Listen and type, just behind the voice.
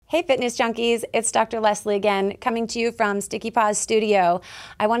Hey Fitness Junkies, it's Dr. Leslie again, coming to you from Sticky Paws Studio.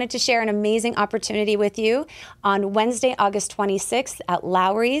 I wanted to share an amazing opportunity with you. On Wednesday, August 26th at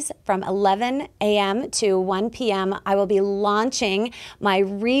Lowry's from 11 a.m. to 1 p.m., I will be launching my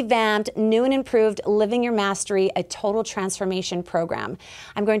revamped, new and improved Living Your Mastery, a total transformation program.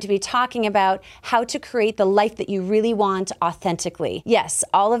 I'm going to be talking about how to create the life that you really want authentically. Yes,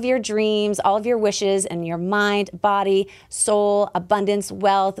 all of your dreams, all of your wishes, and your mind, body, soul, abundance,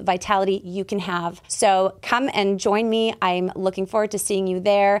 wealth, vitality you can have. So come and join me. I'm looking forward to seeing you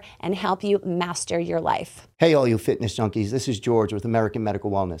there and help you master your life. Hey, all you fitness junkies, this is George with American Medical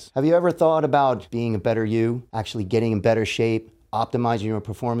Wellness. Have you ever thought about being a better you, actually getting in better shape, optimizing your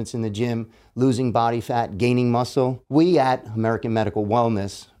performance in the gym, losing body fat, gaining muscle? We at American Medical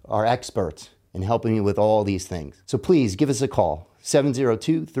Wellness are experts in helping you with all these things. So please give us a call,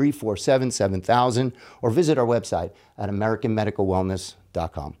 702-347-7000, or visit our website at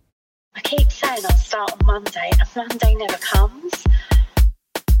americanmedicalwellness.com. I keep saying I'll start on Monday, and Monday never comes.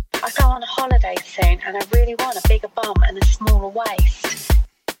 I go on a holiday soon, and I really want a bigger bum and a smaller waist.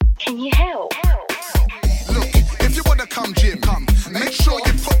 Can you help? Look, if you wanna come gym, make sure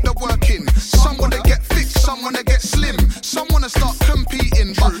you put the work in. Some wanna get fit, some wanna get slim, some wanna start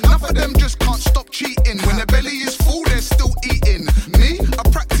competing, but enough of them just can't stop cheating. When their belly is full, they're still eating. Me, I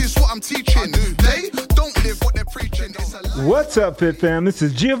practice what I'm teaching. They don't live what they're preaching. It's a lie. What's up, Fit Fam? This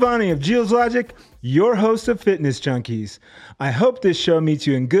is Giovanni of Gio's Logic, your host of Fitness Junkies. I hope this show meets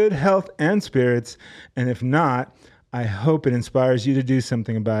you in good health and spirits, and if not, I hope it inspires you to do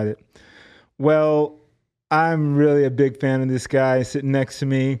something about it. Well, I'm really a big fan of this guy sitting next to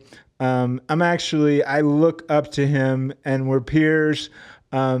me. I look up to him, and we're peers.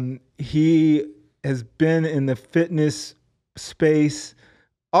 He has been in the fitness space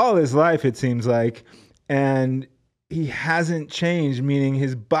all his life, it seems like, and he hasn't changed, meaning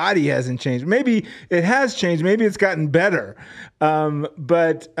his body hasn't changed. Maybe it has changed. Maybe it's gotten better.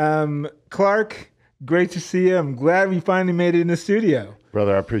 But Clark, great to see you. I'm glad we finally made it in the studio.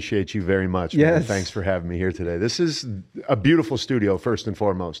 Brother, I appreciate you very much. Yes. Man. Thanks for having me here today. This is a beautiful studio, first and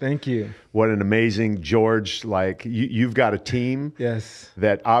foremost. Thank you. What an amazing, George, you've got a team Yes.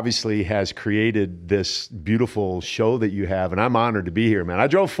 that obviously has created this beautiful show that you have, and I'm honored to be here, man. I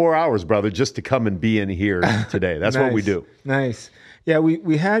drove 4 hours, brother, just to come and be in here today. That's what we do. Nice. Yeah,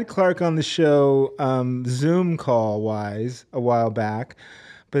 we had Clark on the show Zoom call-wise a while back,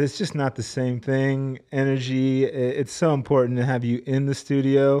 but it's just not the same thing. Energy, it's so important to have you in the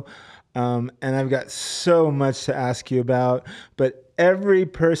studio. And I've got so much to ask you about. But every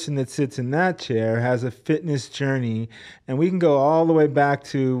person that sits in that chair has a fitness journey. And we can go all the way back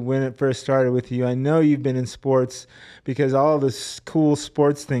to when it first started with you. I know you've been in sports because all the cool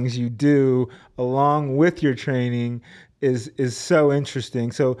sports things you do along with your training is so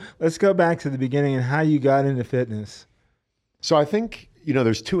interesting. So let's go back to the beginning and how you got into fitness. So I think,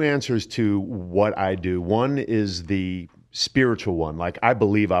 there's two answers to what I do. One is the spiritual one. Like, I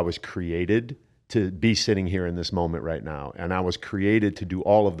believe I was created to be sitting here in this moment right now. And I was created to do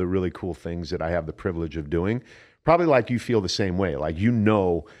all of the really cool things that I have the privilege of doing. Probably like you feel the same way. Like,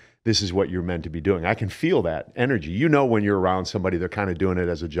 this is what you're meant to be doing. I can feel that energy. When you're around somebody, they're kind of doing it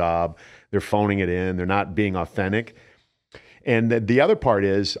as a job. They're phoning it in. They're not being authentic. And the other part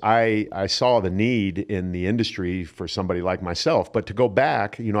is I saw the need in the industry for somebody like myself. But to go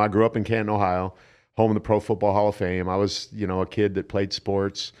back, I grew up in Canton, Ohio, home of the Pro Football Hall of Fame. I was, a kid that played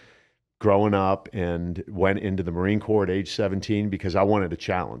sports growing up and went into the Marine Corps at age 17 because I wanted a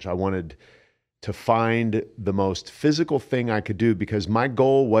challenge. I wanted to find the most physical thing I could do because my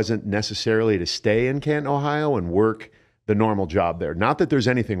goal wasn't necessarily to stay in Canton, Ohio and work the normal job there. Not that there's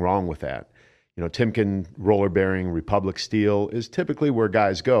anything wrong with that. Timken roller bearing, Republic Steel is typically where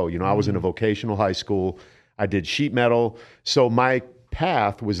guys go. I was in a vocational high school. I did sheet metal. So my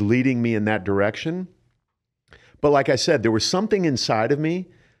path was leading me in that direction. But like I said, there was something inside of me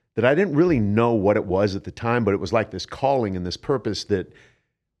that I didn't really know what it was at the time, but it was like this calling and this purpose that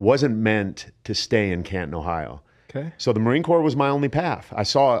wasn't meant to stay in Canton, Ohio. Okay. So the Marine Corps was my only path. I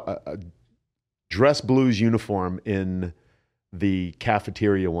saw a dress blues uniform in the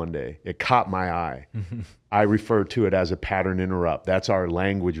cafeteria one day. It caught my eye. I refer to it as a pattern interrupt. That's our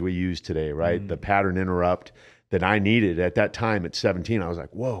language we use today, right? The pattern interrupt that I needed at that time at 17. I was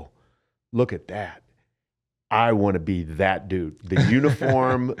like, whoa, look at that. I want to be that dude. The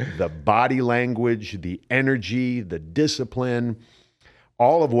uniform, the body language, the energy, the discipline,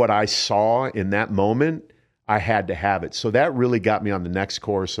 all of what I saw in that moment, I had to have it. So that really got me on the next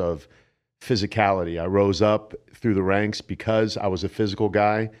course of physicality. I rose up through the ranks because I was a physical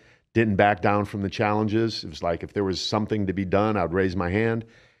guy, didn't back down from the challenges. It was like if there was something to be done, I'd raise my hand.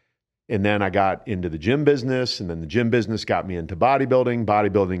 And then I got into the gym business, and then the gym business got me into bodybuilding.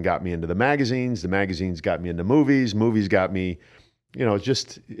 Bodybuilding got me into the magazines. The magazines got me into movies. Movies got me,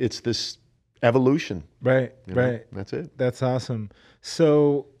 it's this evolution. Right, right. That's it. That's awesome.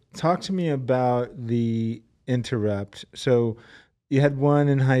 So talk to me about the interrupt. So you had one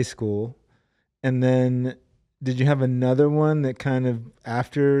in high school, and then did you have another one that kind of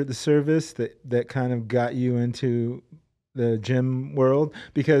after the service that kind of got you into the gym world?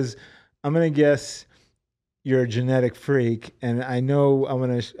 Because I'm going to guess you're a genetic freak, and I know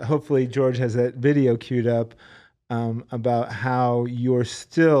hopefully George has that video queued up about how you're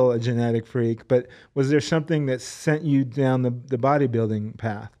still a genetic freak, but was there something that sent you down the bodybuilding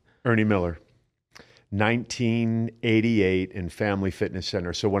path? Ernie Miller, 1988 in Family Fitness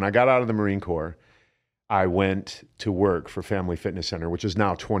Center. So when I got out of the Marine Corps, I went to work for Family Fitness Center, which is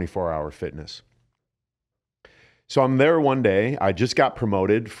now 24-hour fitness. So I'm there one day. I just got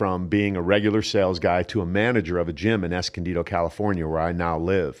promoted from being a regular sales guy to a manager of a gym in Escondido, California, where I now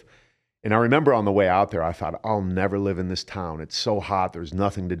live. And I remember on the way out there, I thought, I'll never live in this town. It's so hot. There's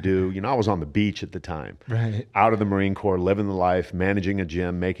nothing to do. I was on the beach at the time. Right. Out of the Marine Corps, living the life, managing a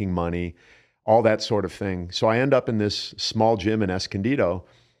gym, making money, all that sort of thing. So I end up in this small gym in Escondido,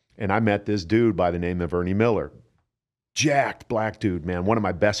 and I met this dude by the name of Ernie Miller. Jacked black dude, man. One of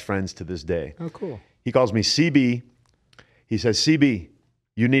my best friends to this day. Oh, cool. He calls me CB. He says, CB,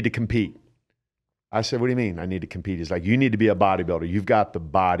 you need to compete. I said, what do you mean I need to compete? He's like, you need to be a bodybuilder. You've got the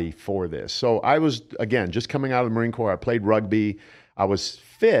body for this. So I was, again, just coming out of the Marine Corps. I played rugby. I was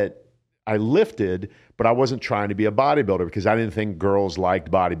fit. I lifted, but I wasn't trying to be a bodybuilder because I didn't think girls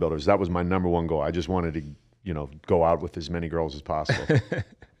liked bodybuilders. That was my number one goal. I just wanted to, go out with as many girls as possible.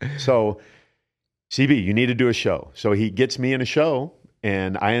 So, CB, you need to do a show. So he gets me in a show,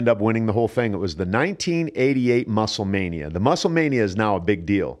 and I end up winning the whole thing. It was the 1988 Muscle Mania. The Muscle Mania is now a big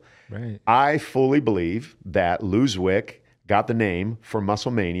deal. Right. I fully believe that Lou Zwick got the name for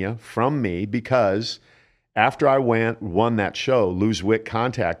Muscle Mania from me because after I won that show, Lou Zwick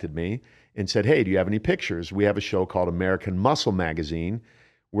contacted me and said, hey, do you have any pictures? We have a show called American Muscle Magazine.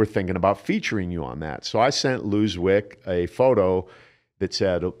 We're thinking about featuring you on that. So I sent Lou Zwick a photo that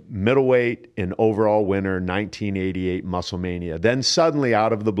said middleweight and overall winner 1988 Muscle Mania. Then suddenly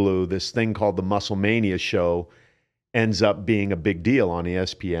out of the blue, this thing called the Muscle Mania show ends up being a big deal on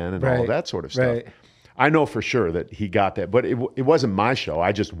ESPN and all of that sort of stuff. Right. I know for sure that he got that, but it wasn't my show.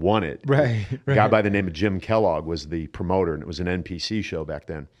 I just won it. Right. A guy by the name of Jim Kellogg was the promoter, and it was an NPC show back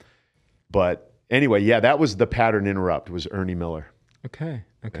then. But anyway, yeah, that was the pattern interrupt, was Ernie Miller. Okay.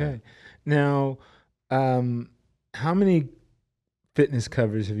 Yeah. Now, how many fitness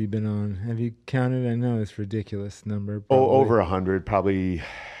covers have you been on? Have you counted? I know it's a ridiculous number. Oh, over 100, probably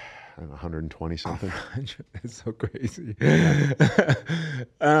 120 something. That's so crazy.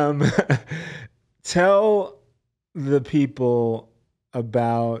 Tell the people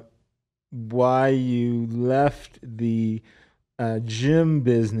about why you left the gym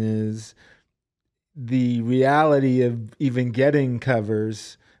business, the reality of even getting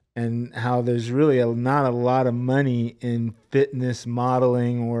covers, and how there's really not a lot of money in fitness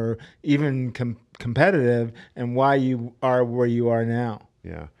modeling or even competitive, and why you are where you are now.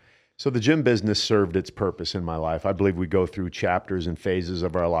 Yeah. So the gym business served its purpose in my life. I believe we go through chapters and phases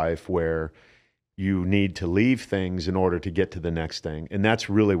of our life where you need to leave things in order to get to the next thing. And that's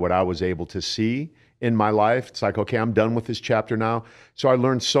really what I was able to see in my life. It's like, okay, I'm done with this chapter now. So I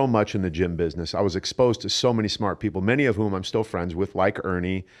learned so much in the gym business. I was exposed to so many smart people, many of whom I'm still friends with, like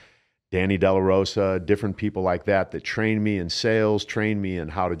Ernie, Danny De La Rosa, different people like that trained me in sales, trained me in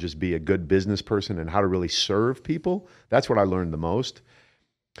how to just be a good business person and how to really serve people. That's what I learned the most.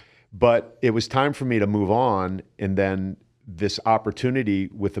 But it was time for me to move on. And then this opportunity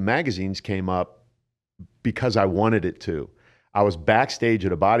with the magazines came up because I wanted it to. I was backstage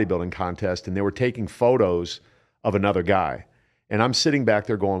at a bodybuilding contest and they were taking photos of another guy. And I'm sitting back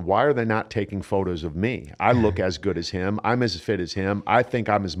there going, why are they not taking photos of me? I look as good as him. I'm as fit as him. I think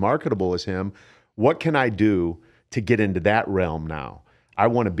I'm as marketable as him. What can I do to get into that realm now? I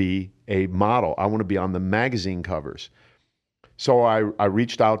want to be a model. I want to be on the magazine covers. So I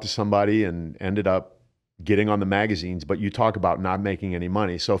reached out to somebody and ended up getting on the magazines, but you talk about not making any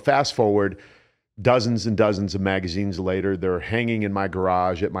money. So fast forward dozens and dozens of magazines later, they're hanging in my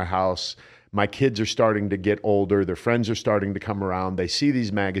garage at my house. My kids are starting to get older. Their friends are starting to come around. They see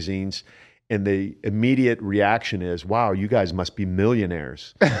these magazines and the immediate reaction is, wow, you guys must be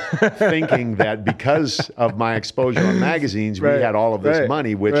millionaires. Thinking that because of my exposure on magazines, we had all of this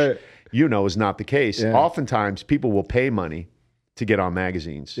money, which you know is not the case. Yeah. Oftentimes people will pay money to get on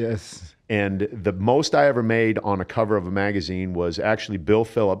magazines. Yes. And the most I ever made on a cover of a magazine was actually Bill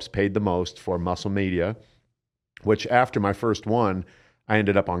Phillips paid the most for Muscle Media, which after my first one, I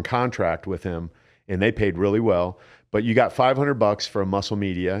ended up on contract with him and they paid really well. But you got $500 for a Muscle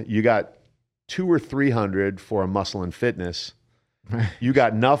Media. You got $200 or $300 for a Muscle and Fitness. You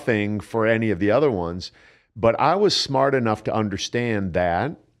got nothing for any of the other ones. But I was smart enough to understand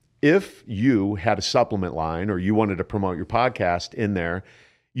that if you had a supplement line or you wanted to promote your podcast in there,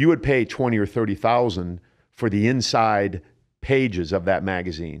 you would pay $20,000 or $30,000 for the inside pages of that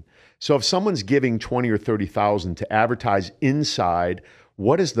magazine. So if someone's giving $20,000 or $30,000 to advertise inside,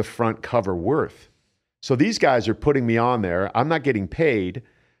 what is the front cover worth? So these guys are putting me on there. I'm not getting paid,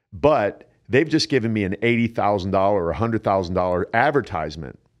 but they've just given me an $80,000 or $100,000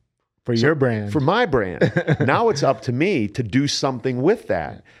 advertisement. For your brand. For my brand. Now it's up to me to do something with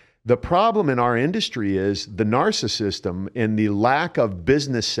that. The problem in our industry is the narcissism and the lack of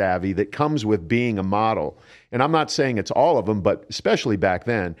business savvy that comes with being a model. And I'm not saying it's all of them, but especially back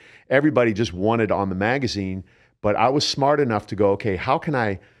then, everybody just wanted on the magazine. But I was smart enough to go, okay, how can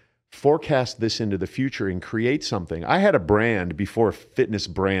I forecast this into the future and create something? I had a brand before fitness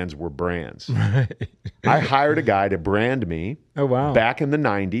brands were brands. Right. I hired a guy to brand me back in the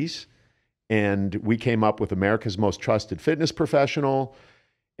 90s. And we came up with America's Most Trusted Fitness Professional.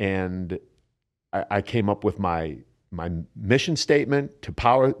 And I came up with my mission statement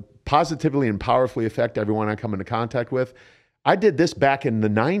to positively and powerfully affect everyone I come into contact with. I did this back in the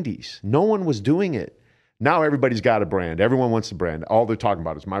 90s. No one was doing it. Now everybody's got a brand. Everyone wants a brand. All they're talking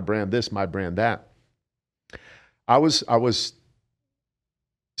about is my brand this, my brand that. I was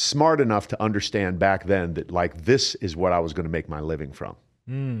smart enough to understand back then that like this is what I was going to make my living from.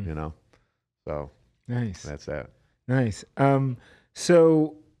 You know? So nice. That's that. Nice.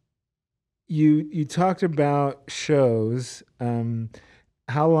 So you talked about shows.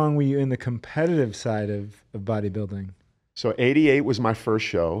 How long were you in the competitive side of bodybuilding? So 88 was my first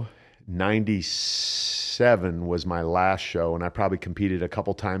show. 97 was my last show, and I probably competed a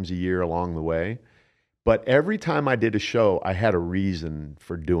couple times a year along the way. But every time I did a show, I had a reason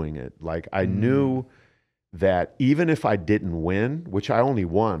for doing it. Like I knew that even if I didn't win, which I only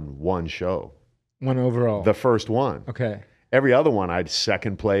won one show. One overall? The first one. Okay. Every other one, I had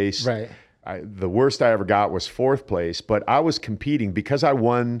second place. Right. The worst I ever got was fourth place, but I was competing because I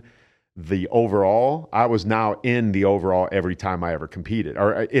won the overall. I was now in the overall every time I ever competed,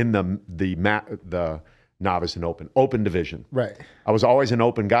 or in the novice and open division. Right. I was always an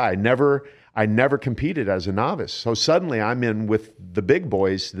open guy. I never competed as a novice. So suddenly I'm in with the big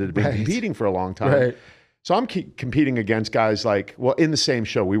boys that have been competing for a long time. Right. So I'm competing against guys like, well, in the same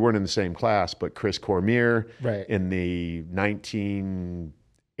show. We weren't in the same class, but Chris Cormier in the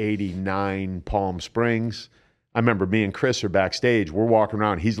 1989 Palm Springs. I remember me and Chris are backstage. We're walking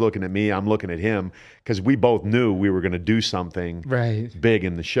around. He's looking at me. I'm looking at him because we both knew we were going to do something big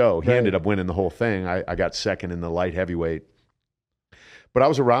in the show. He ended up winning the whole thing. I got second in the light heavyweight. But I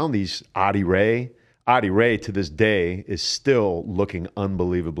was around these Adi Ray. Adi Ray to this day is still looking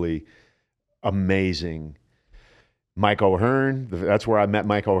unbelievably amazing. Mike O'Hearn, that's where I met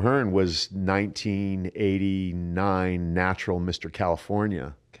Mike O'Hearn, was 1989 Natural Mr.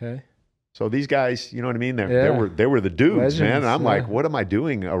 California. Okay. So these guys, you know what I mean? They were the dudes, legends, man. And I'm like, what am I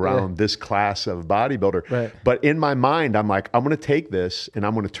doing around this class of bodybuilder? Right. But in my mind, I'm like, I'm going to take this and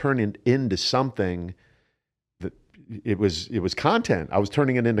I'm going to turn it into something that it was content. I was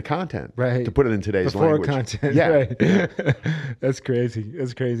turning it into content, to put it in today's language. Content, yeah. Right. That's crazy.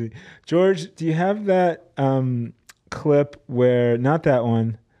 That's crazy. George, do you have that clip where, not that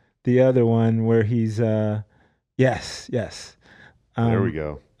one, the other one where he's, yes. There we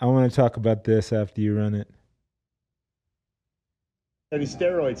go. I want to talk about this after you run it. Any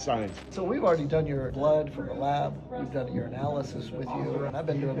steroid signs? So we've already done your blood from the lab. We've done your analysis with you. And I've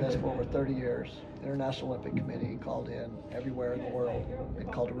been doing this for over 30 years. The International Olympic Committee called in everywhere in the world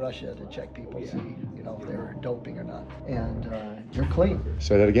and called to Russia to check people, see, if they were doping or not. And you're clean.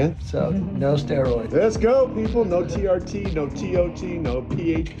 Say that again? So no steroids. Let's go, people. No TRT, no TOT, no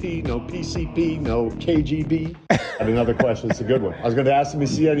PHP, no PCP, no KGB. I had another question. It's a good one. I was going to ask him to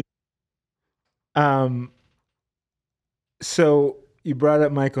see any. So you brought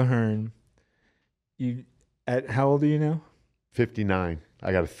up Michael Hearn. How old are you now? 59.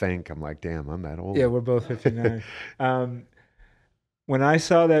 I got to think. I'm like, damn, I'm that old. Yeah, we're both 59. When I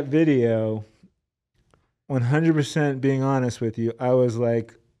saw that video, 100% being honest with you, I was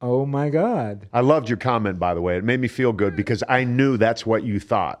like, oh my God. I loved your comment, by the way. It made me feel good because I knew that's what you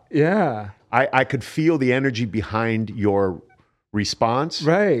thought. Yeah. I could feel the energy behind your response.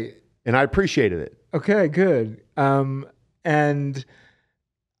 Right. And I appreciated it. Okay, good. And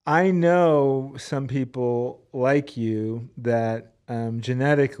I know some people like you that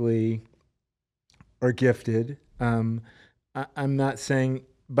genetically are gifted. I'm not saying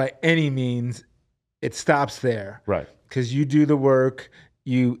by any means it stops there. Right. Because you do the work,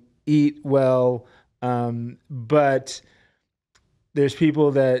 you eat well, but there's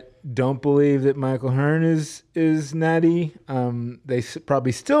people that don't believe that Michael Hearn is natty. They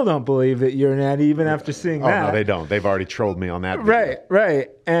probably still don't believe that you're natty even after seeing that. Oh, no, they don't. They've already trolled me on that video. Right.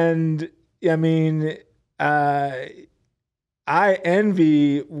 And I mean, I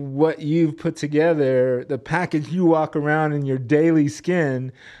envy what you've put together, the package you walk around in your daily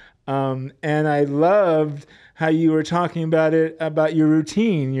skin. And I loved how you were talking about it, about your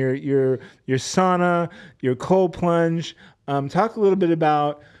routine, your sauna, your cold plunge. Talk a little bit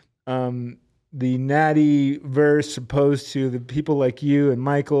about the natty verse opposed to the people like you and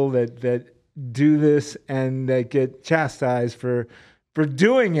Michael that do this and that get chastised for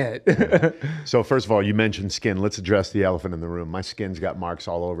doing it. So first of all, you mentioned skin. Let's address the elephant in the room. My skin's got marks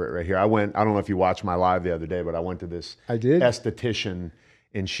all over it right here. I don't know if you watched my live the other day, but I went to this esthetician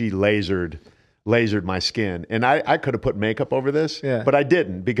and she lasered my skin. And I could have put makeup over this, but I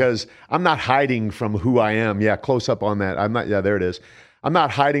didn't because I'm not hiding from who I am. Yeah, close up on that. There it is. I'm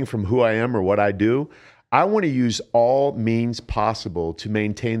not hiding from who I am or what I do. I want to use all means possible to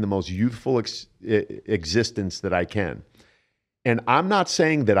maintain the most youthful existence that I can. And I'm not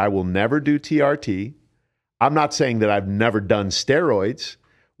saying that I will never do TRT. I'm not saying that I've never done steroids.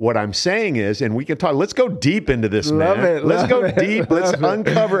 What I'm saying is, and we can talk, let's go deep into this, man. Let's go deep. Let's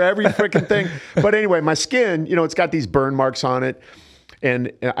uncover every freaking thing. But anyway, my skin, it's got these burn marks on it.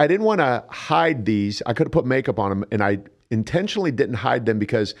 And I didn't want to hide these. I could have put makeup on them. And I intentionally didn't hide them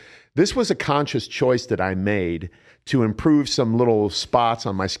because this was a conscious choice that I made to improve some little spots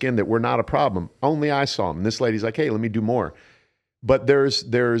on my skin that were not a problem. Only I saw them. And this lady's like, hey, let me do more. But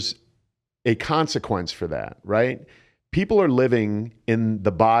there's a consequence for that, right? People are living in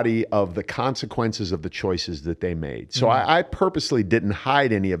the body of the consequences of the choices that they made. So I purposely didn't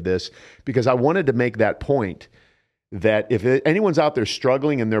hide any of this because I wanted to make that point that if anyone's out there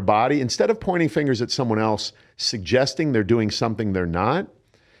struggling in their body, instead of pointing fingers at someone else, suggesting they're doing something they're not,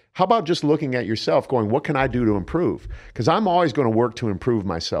 how about just looking at yourself going, what can I do to improve? Because I'm always going to work to improve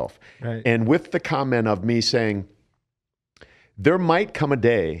myself. Right. And with the comment of me saying, there might come a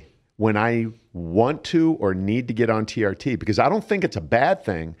day when I want to or need to get on TRT, because I don't think it's a bad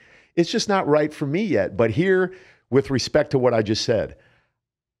thing. It's just not right for me yet. But here, with respect to what I just said,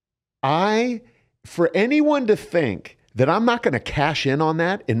 for anyone to think that I'm not going to cash in on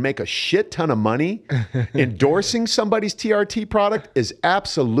that and make a shit ton of money endorsing somebody's TRT product is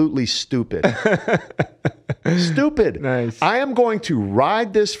absolutely stupid. Stupid. Nice. I am going to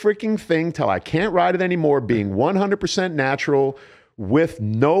ride this freaking thing till I can't ride it anymore, being 100% natural with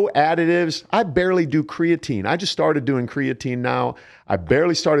no additives. I barely do creatine. I just started doing creatine now. I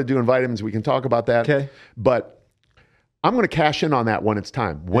barely started doing vitamins. We can talk about that. Okay. But I'm going to cash in on that when it's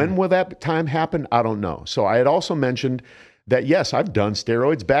time. When will that time happen? I don't know. So I had also mentioned that, yes, I've done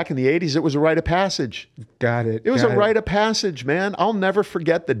steroids. Back in the 80s, it was a rite of passage. Got it. It was a rite of passage, man. I'll never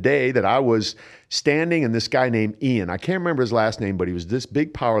forget the day that I was standing and this guy named Ian, I can't remember his last name, but he was this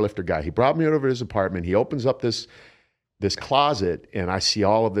big powerlifter guy. He brought me over to his apartment. He opens up this closet and I see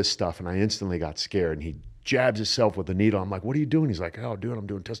all of this stuff and I instantly got scared, and he jabs himself with a needle. I'm like, what are you doing? He's like, oh, dude, I'm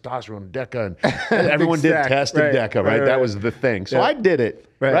doing testosterone and DECA. And everyone did test and DECA, right? That was the thing. So I did it,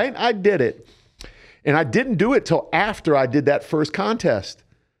 right? I did it. And I didn't do it till after I did that first contest.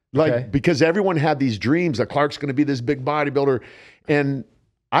 Because everyone had these dreams that Clark's going to be this big bodybuilder. And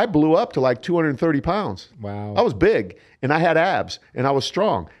I blew up to like 230 pounds. Wow. I was big and I had abs and I was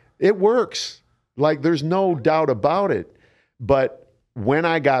strong. It works. Like, there's no doubt about it. But when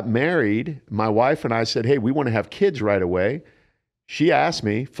I got married, my wife and I said, hey, we want to have kids right away. She asked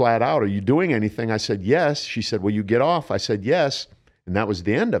me flat out, are you doing anything? I said, yes. She said, will you get off? I said, yes. And that was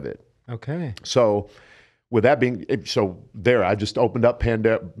the end of it. Okay. So with that being, I just opened up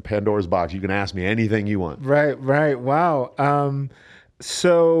Pandora's box. You can ask me anything you want. Right. Wow.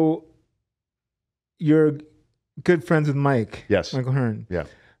 So you're good friends with Mike. Yes. Michael Hearn. Yeah.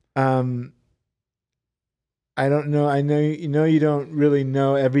 I don't know. I know you don't really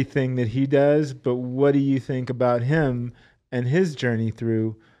know everything that he does, but what do you think about him and his journey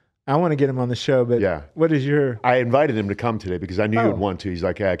through? I want to get him on the show, but what is your... I invited him to come today because I knew you would want to. He's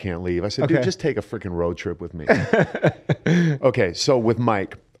like, I can't leave. I said, dude, just take a freaking road trip with me. Okay, so with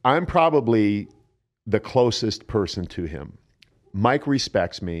Mike, I'm probably the closest person to him. Mike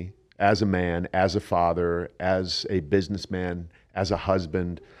respects me as a man, as a father, as a businessman, as a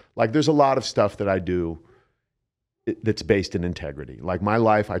husband. Like, there's a lot of stuff that I do that's based in integrity. Like my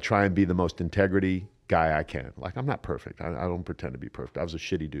life, I try and be the most integrity guy I can. Like I'm not perfect. I don't pretend to be perfect. I was a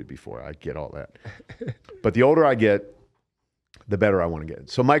shitty dude before. I get all that. But the older I get, the better I want to get.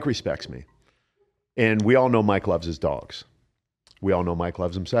 So Mike respects me. And we all know Mike loves his dogs. We all know Mike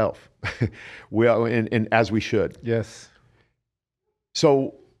loves himself. And as we should. Yes.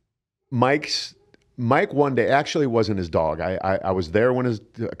 So Mike one day, actually wasn't his dog. I was there when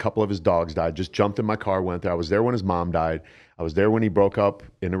a couple of his dogs died. Just jumped in my car, went there. I was there when his mom died. I was there when he broke up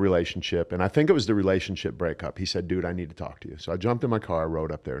in a relationship. And I think it was the relationship breakup. He said, dude, I need to talk to you. So I jumped in my car,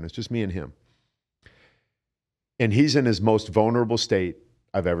 rode up there, and it's just me and him. And he's in his most vulnerable state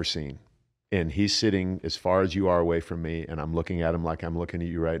I've ever seen. And he's sitting as far as you are away from me, and I'm looking at him like I'm looking at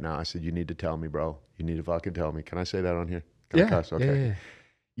you right now. I said, you need to tell me, bro. You need to fucking tell me. Can I say that on here? Can I cuss? Okay. Yeah.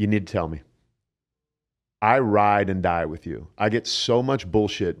 You need to tell me. I ride and die with you. I get so much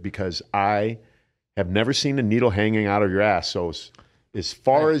bullshit because I have never seen a needle hanging out of your ass. So as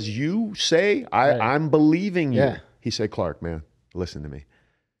far as you say, I'm believing you. Yeah. He said, Clark, man, listen to me.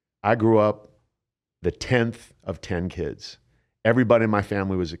 I grew up the 10th of 10 kids. Everybody in my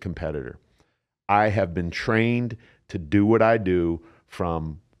family was a competitor. I have been trained to do what I do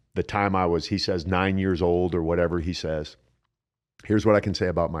from the time I was, he says, 9 years old or whatever he says. Here's what I can say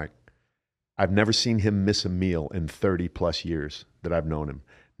about Mike. I've never seen him miss a meal in 30 plus years that I've known him.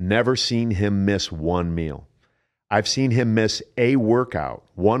 Never seen him miss one meal. I've seen him miss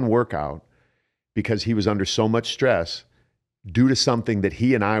one workout, because he was under so much stress due to something that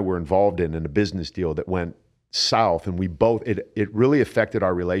he and I were involved in a business deal that went south, and we both, it really affected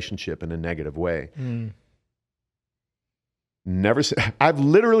our relationship in a negative way. I've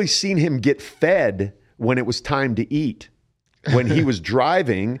literally seen him get fed when it was time to eat. When he was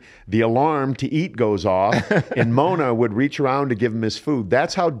driving, the alarm to eat goes off, and Mona would reach around to give him his food.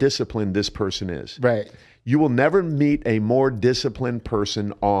 That's how disciplined this person is. Right. You will never meet a more disciplined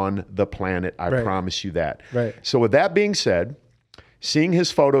person on the planet. I promise you that. Right. So with that being said, seeing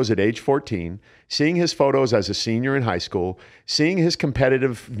his photos at age 14, seeing his photos as a senior in high school, seeing his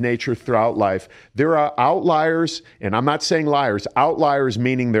competitive nature throughout life, there are outliers, and I'm not saying liars, outliers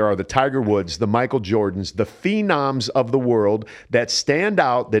meaning there are the Tiger Woods, the Michael Jordans, the phenoms of the world that stand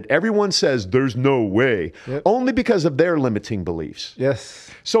out, that everyone says there's no way, only because of their limiting beliefs.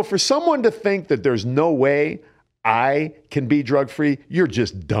 Yes. So for someone to think that there's no way I can be drug-free, you're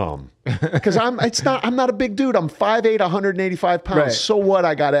just dumb. Because I'm not a big dude. I'm 5'8", 185 pounds. Right. So what?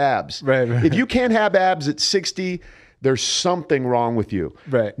 I got abs. Right. If you can't have abs at 60, there's something wrong with you.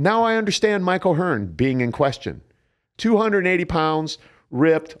 Right. Now I understand Michael Hearn being in question. 280 pounds,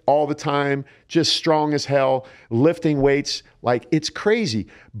 ripped all the time, just strong as hell, lifting weights. Like, it's crazy.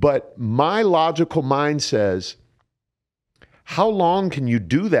 But my logical mind says, how long can you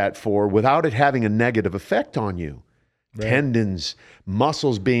do that for without it having a negative effect on you? Right. Tendons,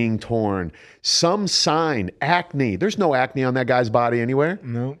 muscles being torn, some sign, acne. There's no acne on that guy's body anywhere.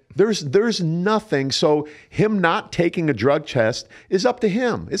 No. There's nothing. So him not taking a drug test is up to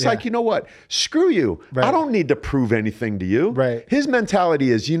him. It's like, you know what? Screw you. Right. I don't need to prove anything to you. Right. His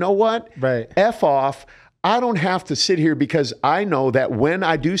mentality is, you know what? Right. F off. I don't have to sit here, because I know that when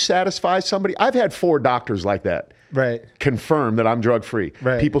I do satisfy somebody, I've had 4 doctors like that. Right. Confirm that I'm drug-free.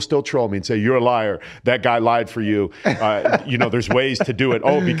 Right. People still troll me and say, you're a liar. That guy lied for you. There's ways to do it.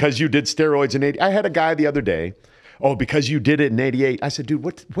 Oh, because you did steroids in 80. I had a guy the other day. Oh, because you did it in 88. I said, dude,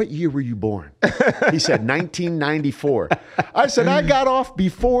 what year were you born? He said, 1994. I said, I got off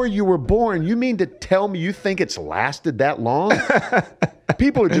before you were born. You mean to tell me you think it's lasted that long?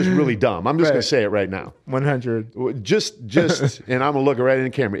 People are just really dumb. I'm just going to say it right now. 100. Just, and I'm going to look right in the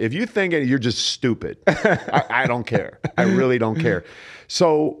camera. If you think it, you're just stupid. I don't care. I really don't care.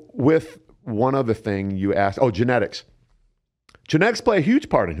 So with one other thing you asked, genetics. Genetics play a huge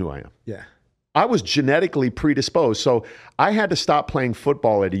part in who I am. Yeah. I was genetically predisposed. So I had to stop playing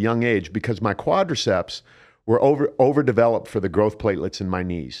football at a young age because my quadriceps were overdeveloped for the growth platelets in my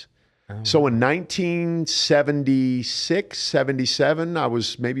knees. So in 1976, 77, I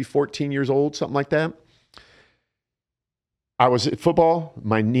was maybe 14 years old, something like that. I was at football.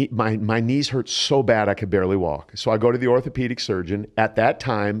 My knees hurt so bad I could barely walk. So I go to the orthopedic surgeon. At that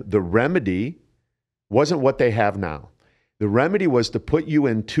time, the remedy wasn't what they have now. The remedy was to put you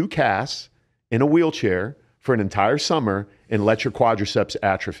in 2 casts in a wheelchair for an entire summer and let your quadriceps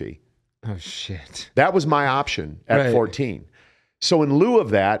atrophy. Oh, shit. That was my option at 14. So in lieu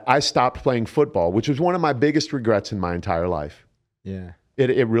of that, I stopped playing football, which was one of my biggest regrets in my entire life. Yeah.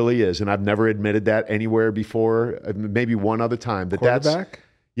 It really is. And I've never admitted that anywhere before, maybe one other time. Quarterback?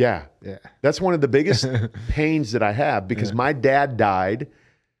 Yeah. That's one of the biggest pains that I have, because my dad died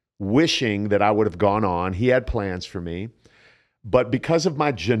wishing that I would have gone on. He had plans for me. But because of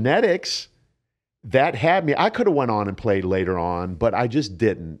my genetics, that had me. I could have went on and played later on, but I just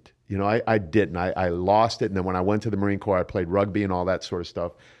didn't. You know, I didn't. I lost it. And then when I went to the Marine Corps, I played rugby and all that sort of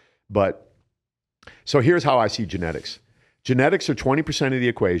stuff. But so here's how I see genetics. Genetics are 20% of the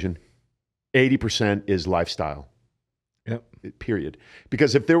equation. 80% is lifestyle. Yep. Period.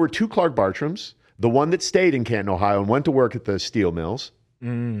 Because if there were two Clark Bartrams, the one that stayed in Canton, Ohio and went to work at the steel mills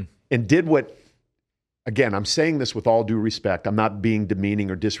and did what, again, I'm saying this with all due respect. I'm not being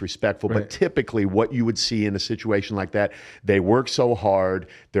demeaning or disrespectful, but typically what you would see in a situation like that, they work so hard,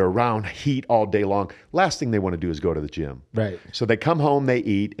 they're around heat all day long. Last thing they want to do is go to the gym. Right. So they come home, they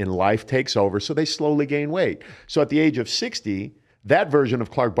eat, and life takes over, so they slowly gain weight. So at the age of 60, that version of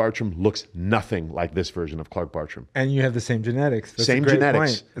Clark Bartram looks nothing like this version of Clark Bartram. And you have the same genetics. That's Same a great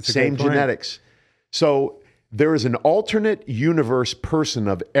genetics. point. That's a Same great point. genetics. So there is an alternate universe person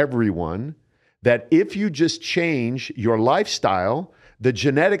of everyone that if you just change your lifestyle, the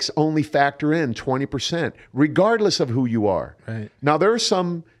genetics only factor in 20%, regardless of who you are. Right. Now, there are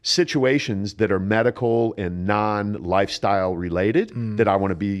some situations that are medical and non-lifestyle related that I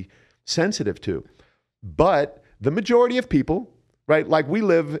want to be sensitive to. But the majority of people, right, like we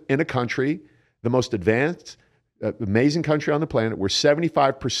live in a country, the most advanced, amazing country on the planet, where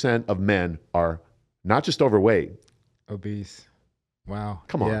 75% of men are not just overweight. Obese. Wow.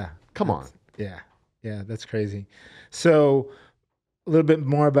 Come on. Yeah. Come on. Yeah. Yeah. That's crazy. So a little bit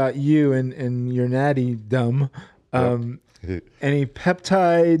more about you and your natty-dom. Any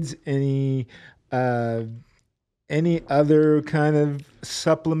peptides, any other kind of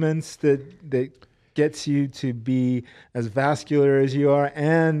supplements that gets you to be as vascular as you are?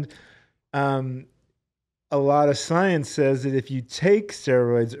 And a lot of science says that if you take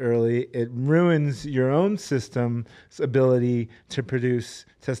steroids early, it ruins your own system's ability to produce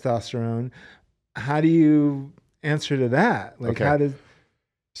testosterone. How do you answer to that? Like, how does...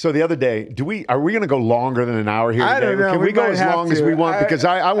 So the other day, are we going to go longer than an hour here today? I don't know. Can we go as long as we want? I Because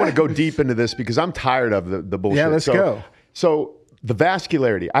I want to go deep into this because I'm tired of the bullshit. Yeah, let's go. So the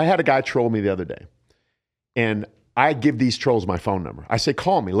vascularity. I had a guy troll me the other day, and I give these trolls my phone number. I say,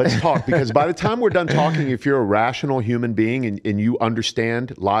 call me, let's talk. Because by the time we're done talking, if you're a rational human being and you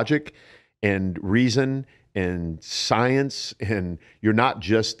understand logic and reason and science, and you're not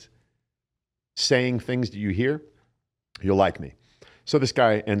just saying things that you hear, you'll like me. So this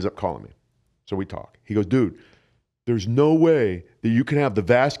guy ends up calling me. So we talk. He goes, dude, there's no way that you can have the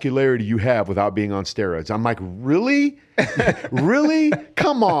vascularity you have without being on steroids. I'm like, really? Really?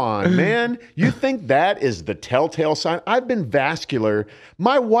 Come on, man. You think that is the telltale sign? I've been vascular.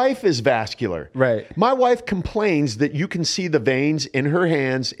 My wife is vascular. Right. My wife complains that you can see the veins in her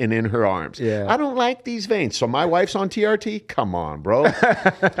hands and in her arms. Yeah. I don't like these veins. So my wife's on TRT? Come on, bro.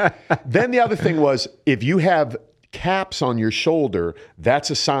 Then the other thing was, if you have caps on your shoulder, that's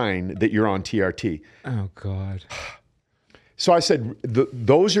a sign that you're on TRT. Oh, God. So I said,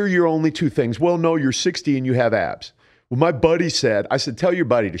 those are your only two things. Well, no, you're 60 and you have abs. Well, my buddy said, I said, tell your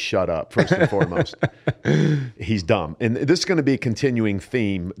buddy to shut up, first and foremost. He's dumb. And this is going to be a continuing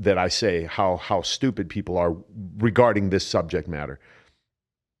theme that I say, how stupid people are regarding this subject matter.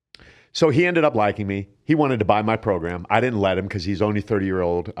 So he ended up liking me. He wanted to buy my program. I didn't let him because he's only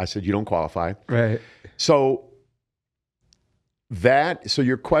 30-year-old. I said, you don't qualify. Right. So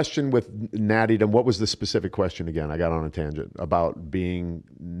your question with natty-dom, what was the specific question again? I got on a tangent about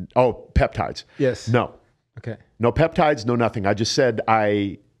peptides. Yes. No. Okay. No peptides, no nothing. I just said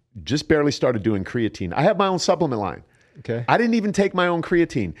I just barely started doing creatine. I have my own supplement line. Okay. I didn't even take my own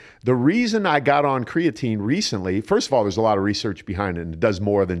creatine. The reason I got on creatine recently, first of all, there's a lot of research behind it, and it does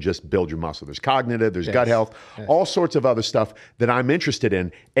more than just build your muscle. There's cognitive, there's gut health, all sorts of other stuff that I'm interested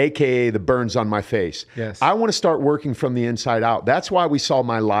in, AKA the burns on my face. Yes. I want to start working from the inside out. That's why we saw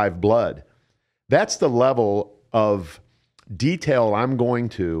my live blood. That's the level of detail I'm going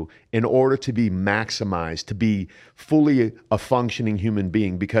to in order to be maximized, to be fully a functioning human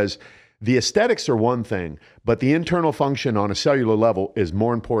being, because the aesthetics are one thing, but the internal function on a cellular level is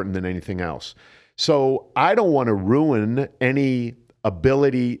more important than anything else. So I don't want to ruin any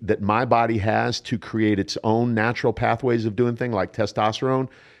ability that my body has to create its own natural pathways of doing things like testosterone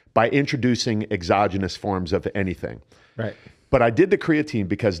by introducing exogenous forms of anything. Right. But I did the creatine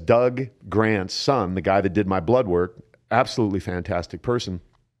because Doug Grant's son, the guy that did my blood work, absolutely fantastic person,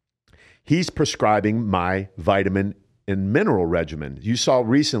 he's prescribing my vitamin and mineral regimen. You saw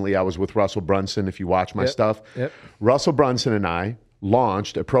recently I was with Russell Brunson, if you watch my stuff. Yep. Russell Brunson and I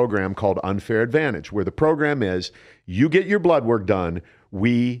launched a program called Unfair Advantage, where the program is you get your blood work done,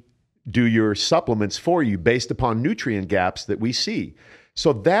 we do your supplements for you based upon nutrient gaps that we see.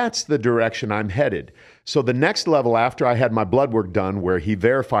 So that's the direction I'm headed. So the next level after I had my blood work done where he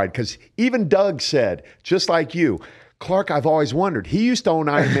verified, because even Doug said, just like you, Clark, I've always wondered. He used to own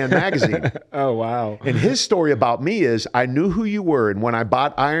Iron Man magazine. Oh, wow. And his story about me is I knew who you were. And when I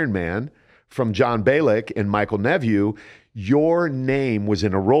bought Iron Man from John Balick and Michael Nevue, your name was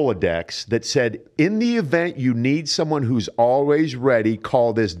in a Rolodex that said, in the event you need someone who's always ready,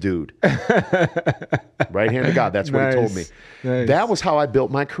 call this dude. Right hand of God. That's what he told me. Nice. That was how I built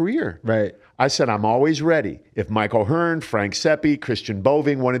my career. Right. I said, I'm always ready. If Michael Hearn, Frank Seppi, Christian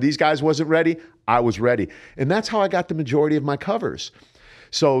Boving, one of these guys wasn't ready, I was ready. And that's how I got the majority of my covers.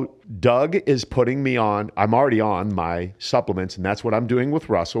 So Doug is putting me on, I'm already on my supplements, and that's what I'm doing with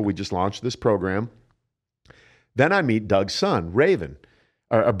Russell. We just launched this program. Then I meet Doug's son,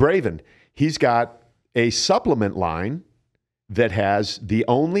 Braven. He's got a supplement line that has the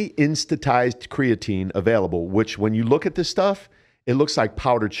only instatized creatine available, which when you look at this stuff, it looks like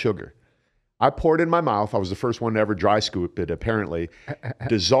powdered sugar. I poured it in my mouth. I was the first one to ever dry scoop it, apparently.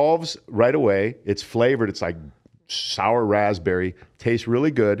 Dissolves right away. It's flavored. It's like sour raspberry. Tastes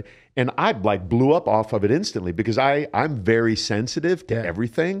really good. And I like blew up off of it instantly because I'm very sensitive to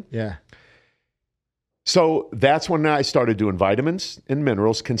everything. Yeah. So that's when I started doing vitamins and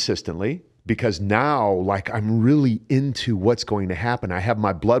minerals consistently, because now like I'm really into what's going to happen. I have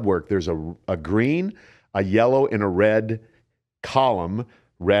my blood work. There's a green, a yellow, and a red column.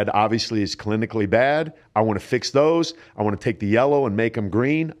 Red obviously is clinically bad. I want to fix those. I want to take the yellow and make them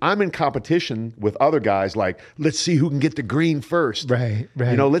green. I'm in competition with other guys like, let's see who can get the green first. Right.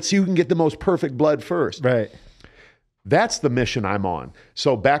 You know, let's see who can get the most perfect blood first. Right. That's the mission I'm on.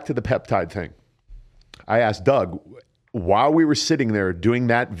 So back to the peptide thing. I asked Doug, while we were sitting there doing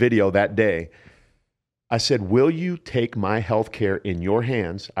that video that day, I said, will you take my healthcare in your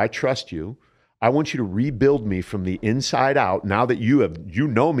hands? I trust you. I want you to rebuild me from the inside out. Now that you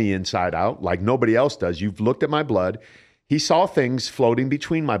know me inside out like nobody else does. You've looked at my blood. He saw things floating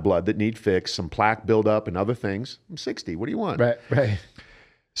between my blood that need fixed, some plaque buildup and other things. I'm 60. What do you want? Right.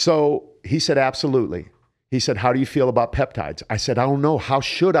 So he said, absolutely. He said, how do you feel about peptides? I said, I don't know. How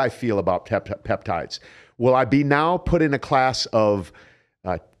should I feel about peptides? Will I be now put in a class of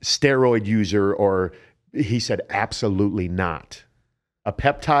steroid user? Or he said, absolutely not. A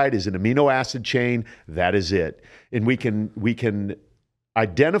peptide is an amino acid chain. That is it. And we can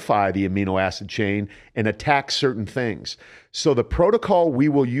identify the amino acid chain and attack certain things. So the protocol we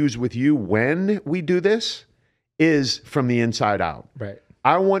will use with you when we do this is from the inside out. Right.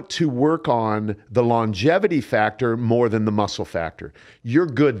 I want to work on the longevity factor more than the muscle factor. You're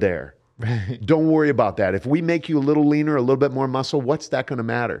good there. Right. Don't worry about that. If we make you a little leaner, a little bit more muscle, what's that going to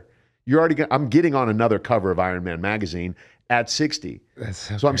matter? I'm getting on another cover of Iron Man magazine at 60.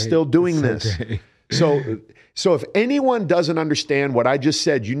 That's so I'm still doing this. So if anyone doesn't understand what I just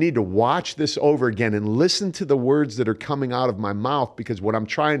said, you need to watch this over again and listen to the words that are coming out of my mouth, because what I'm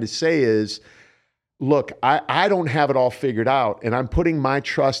trying to say is, look, I don't have it all figured out, and I'm putting my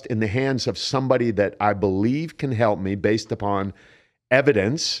trust in the hands of somebody that I believe can help me based upon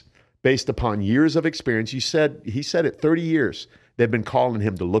evidence, based upon years of experience. He said it, 30 years. They've been calling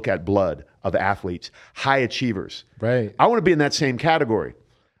him to look at blood of athletes, high achievers. Right. I want to be in that same category.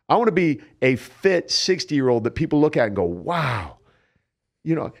 I want to be a fit 60-year-old that people look at and go, wow.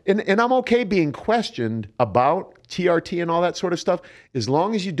 You know, and I'm okay being questioned about TRT and all that sort of stuff, as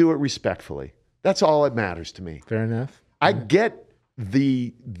long as you do it respectfully. That's all that matters to me. Fair enough. I get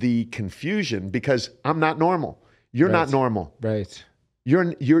the confusion because I'm not normal. You're not normal. Right.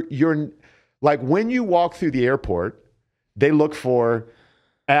 You're like, when you walk through the airport, they look for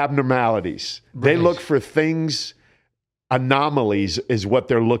abnormalities. Right. They look for things, anomalies is what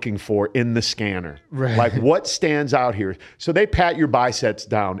they're looking for in the scanner. Right. Like, what stands out here? So they pat your biceps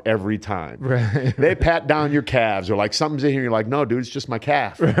down every time. Right. They pat down your calves, or like something's in here. You're like, no, dude, it's just my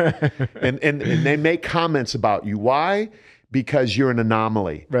calf. Right. And they make comments about you. Why? Because you're an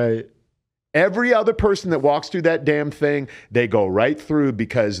anomaly. Right. Every other person that walks through that damn thing, they go right through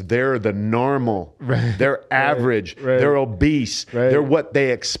because they're the normal. Right. They're average. Right. They're obese. Right. They're what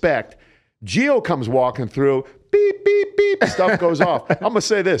they expect. Gio comes walking through, beep, beep, beep, stuff goes off. I'm going to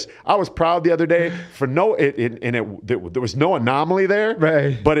say this. I was proud the other day for there was no anomaly there,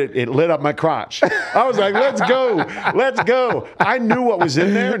 right? But it lit up my crotch. I was like, let's go. I knew what was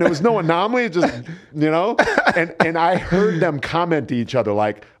in there, and there was no anomaly, just, and I heard them comment to each other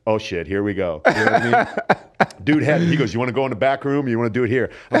like, oh shit, here we go. You know what I mean? Dude he goes, you want to go in the back room or you want to do it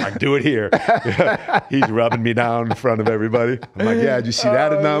here? I'm like, do it here. He's rubbing me down in front of everybody. I'm like, yeah, did you see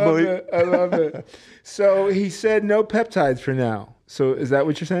that anomaly? I love it. So he said no peptides for now. So is that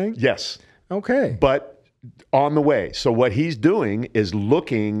what you're saying? Yes. Okay. But On the way. So what he's doing is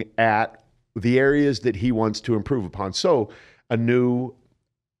looking at the areas that he wants to improve upon. So I'm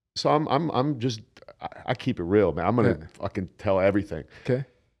just, I keep it real, man. I'm going to fucking tell everything. Okay.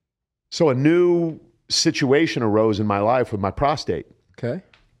 So a new situation arose in my life with my prostate. Okay.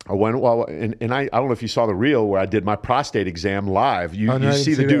 I went, and I don't know if you saw the reel where I did my prostate exam live. You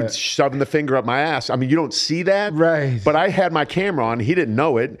see the dude shoving the finger up my ass. I mean, you don't see that. Right. But I had my camera on. He didn't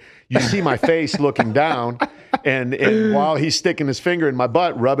know it. You see my face looking down. And while he's sticking his finger in my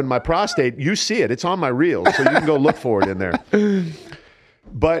butt, rubbing my prostate, you see it. It's on my reel. So you can go look for it in there.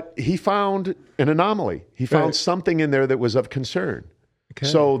 But he found an anomaly. He found something in there that was of concern. Okay.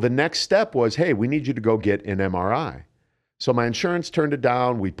 So the next step was, hey, we need you to go get an MRI. So my insurance turned it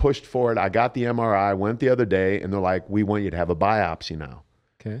down. We pushed for it. I got the MRI, went the other day, and they're like, we want you to have a biopsy now.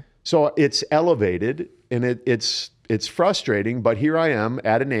 Okay. So it's elevated, and it's frustrating, but here I am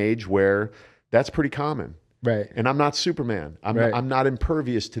at an age where that's pretty common. Right. And I'm not Superman. I'm not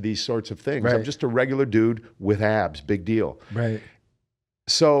impervious to these sorts of things. Right. I'm just a regular dude with abs. Big deal. Right.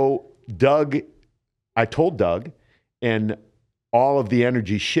 So I told Doug, and all of the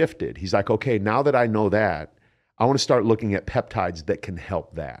energy shifted. He's like, okay, now that I know that, I want to start looking at peptides that can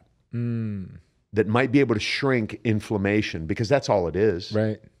help that. That might be able to shrink inflammation, because that's all it is.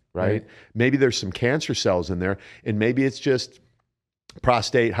 Right? Maybe there's some cancer cells in there, and maybe it's just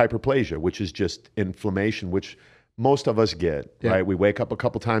prostate hyperplasia, which is just inflammation, which most of us get, right? We wake up a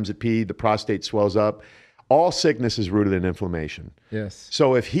couple times at pee, the prostate swells up. All sickness is rooted in inflammation. Yes.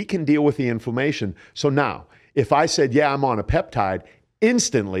 So if he can deal with the inflammation, so now, if I said, yeah, I'm on a peptide,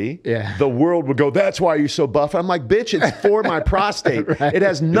 instantly, the world would go, that's why you're so buff. I'm like, bitch, it's for my prostate. It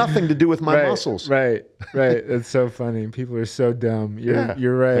has nothing to do with my muscles. Right. That's so funny. People are so dumb.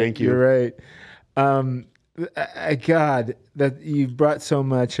 You're right. Thank you. You're right. God, that you brought so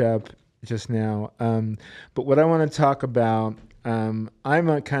much up just now. But what I want to talk about, I'm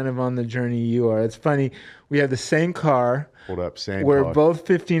kind of on the journey you are. It's funny. We have the same car. Hold up, same We're car. both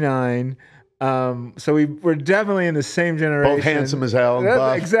 59. So we're definitely in the same generation. Both handsome as hell and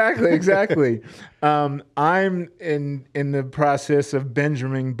buff. Exactly. I'm in the process of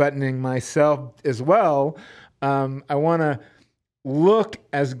Benjamin buttoning myself as well. I want to look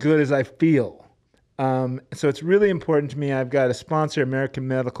as good as I feel. So it's really important to me. I've got a sponsor, American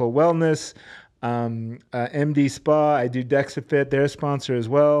Medical Wellness, MD Spa. I do DexaFit, their sponsor as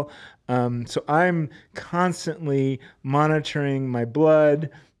well. So I'm constantly monitoring my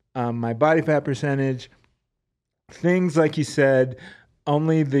blood, my body fat percentage, things like you said,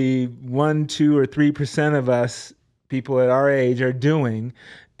 only the 1%, 2%, or 3% of us people at our age are doing.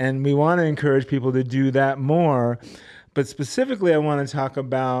 And we want to encourage people to do that more. But specifically, I want to talk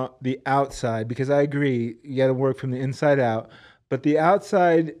about the outside, because I agree, you got to work from the inside out. But the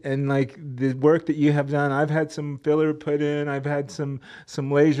outside and like the work that you have done, I've had some filler put in, I've had some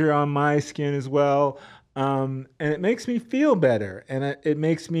laser on my skin as well. And it makes me feel better, and it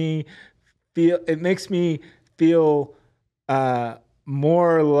makes me feel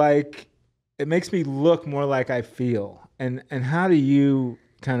more like, it makes me look more like I feel. And how do you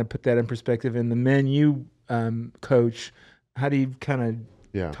kind of put that in perspective? And the men you coach, how do you kind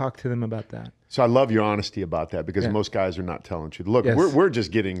of talk to them about that? So I love your honesty about that, because most guys are not telling the truth. Look, we're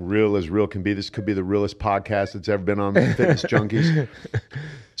just getting real as real can be. This could be the realest podcast that's ever been on Fitness Junkeez.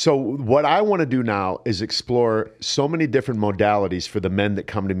 So what I want to do now is explore so many different modalities for the men that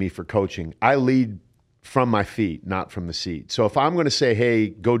come to me for coaching. I lead from my feet, not from the seat. So if I'm going to say, hey,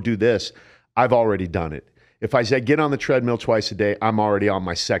 go do this, I've already done it. If I say get on the treadmill twice a day, I'm already on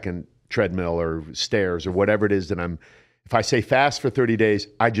my second treadmill or stairs or whatever it is that I'm. If I say fast for 30 days,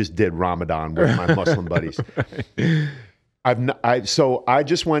 I just did Ramadan with my Muslim buddies. So I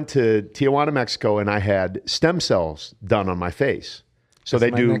just went to Tijuana, Mexico, and I had stem cells done on my face. So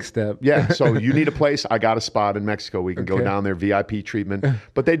That's they do. Next step. Yeah. So you need a place. I got a spot in Mexico. We can go down there, VIP treatment.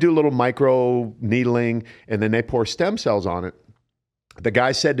 But they do a little micro needling, and then they pour stem cells on it. The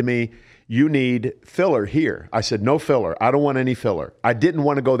guy said to me, you need filler here. I said, no filler. I don't want any filler. I didn't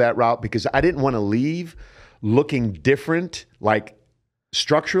want to go that route because I didn't want to leave looking different, like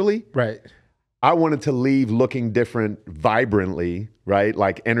structurally. Right. I wanted to leave looking different vibrantly, right?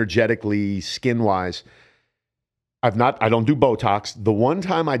 Like energetically, skin-wise. I don't do Botox. The one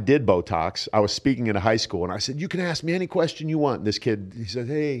time I did Botox, I was speaking at a high school, and I said, you can ask me any question you want. This kid, he said,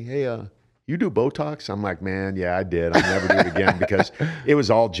 hey, you do Botox? I'm like, man, yeah, I did. I'll never do it again because it was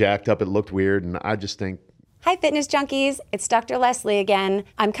all jacked up. It looked weird, and I just think Hi, Fitness Junkies. It's Dr. Leslie again.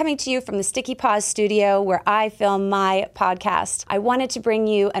 I'm coming to you from the Sticky Paws studio where I film my podcast. I wanted to bring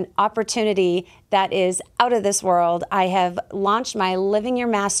you an opportunity that is out of this world. I have launched my Living Your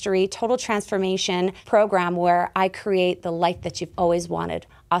Mastery Total Transformation program where I create the life that you've always wanted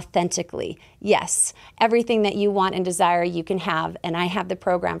authentically. Yes, everything that you want and desire you can have, and I have the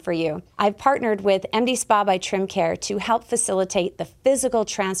program for you. I've partnered with MD Spa by Trim Care to help facilitate the physical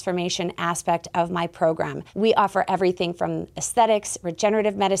transformation aspect of my program. We offer everything from aesthetics,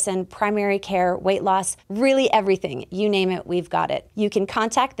 regenerative medicine, primary care, weight loss, really everything. You name it, we've got it. You can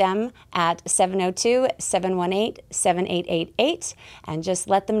contact them at 702-718-7888 and just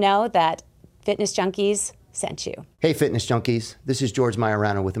let them know that Fitness Junkies sent you. Hey, Fitness Junkies. This is George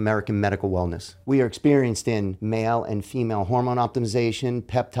Majorano with American Medical Wellness. We are experienced in male and female hormone optimization,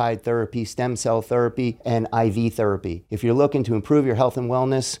 peptide therapy, stem cell therapy, and IV therapy. If you're looking to improve your health and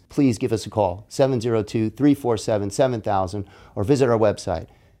wellness, please give us a call, 702-347-7000, or visit our website,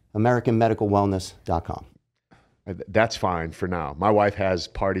 AmericanMedicalWellness.com. That's fine for now. My wife has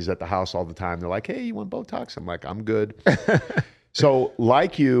parties at the house all the time. They're like, hey, you want Botox? I'm like, I'm good. So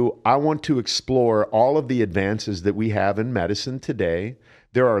like you, I want to explore all of the advances that we have in medicine today.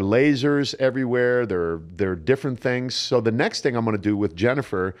 There are lasers everywhere. There are different things. So the next thing I'm going to do with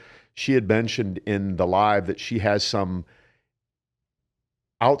Jennifer, she had mentioned in the live that she has some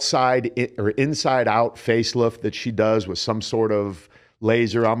outside or inside out facelift that she does with some sort of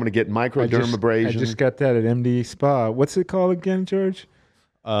laser. I'm going to get microdermabrasion. I just got that at MD Spa. What's it called again, George?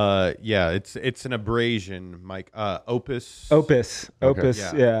 Yeah, it's an abrasion, Mike. Opus,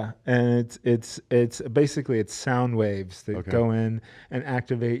 yeah. And it's basically it's sound waves that go in and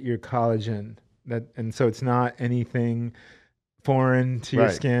activate your collagen. And so it's not anything foreign to your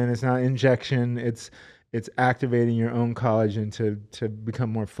skin. It's not injection. It's activating your own collagen to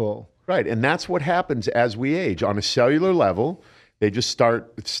become more full. Right, and that's what happens as we age on a cellular level. They just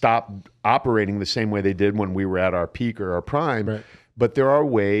stop operating the same way they did when we were at our peak or our prime. Right. But there are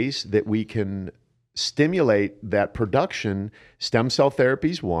ways that we can stimulate that production. Stem cell therapy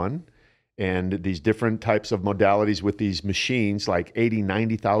is one, and these different types of modalities with these machines, like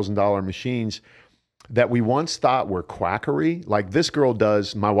 $80,000, $90,000 machines that we once thought were quackery. Like this girl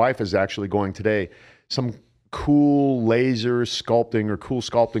does, my wife is actually going today, some cool laser sculpting or cool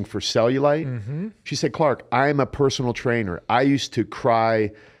sculpting for cellulite. Mm-hmm. She said, Clark, I'm a personal trainer. I used to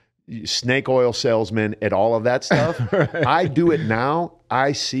cry snake oil salesman at all of that stuff. Right. I do it now.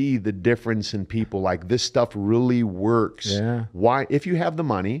 I see the difference in people. Like this stuff really works. Yeah. Why? If you have the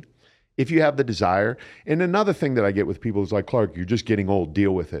money, if you have the desire. And another thing that I get with people is like, Clark, you're just getting old.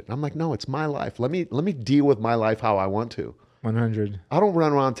 Deal with it. I'm like, no, it's my life. Let me deal with my life how I want to. 100. I don't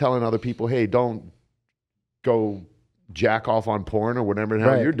run around telling other people, hey, don't go jack off on porn or whatever the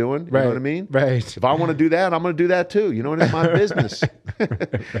hell you're doing. You know what I mean? Right. If I want to do that, I'm going to do that too. You know, it's my business.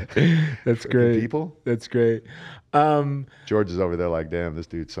 That's great. People. That's great. George is over there like, damn, this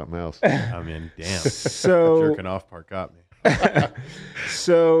dude's something else. I mean, damn. So jerking off part got me.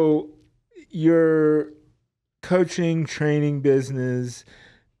 So your coaching, training business,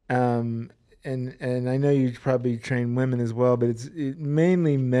 and I know you probably train women as well, but it's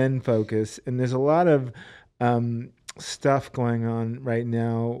mainly men focused, and there's a lot of stuff going on right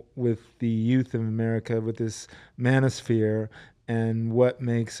now with the youth of America with this manosphere and what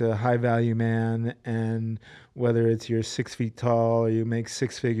makes a high value man, and whether it's you're 6 feet tall or you make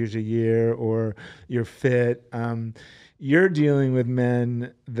six figures a year or you're fit. You're dealing with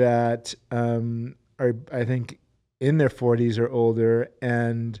men that are, I think, in their 40s or older,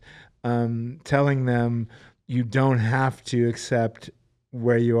 and telling them you don't have to accept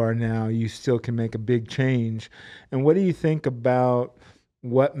where you are now. You still can make a big change. And what do you think about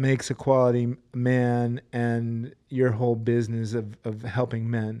what makes a quality man and your whole business of helping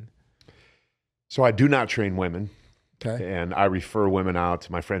men? So I do not train women. Okay. And I refer women out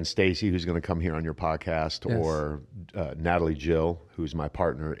to my friend Stacy, who's going to come here on your podcast, Yes. or Natalie Jill, who's my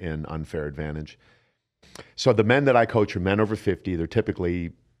partner in Unfair Advantage. So the men that I coach are men over 50. They're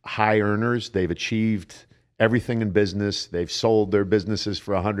typically high earners. They've achieved everything in business. They've sold their businesses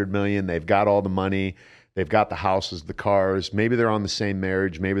for $100 million. They've got all the money. They've got the houses, the cars. Maybe they're on the same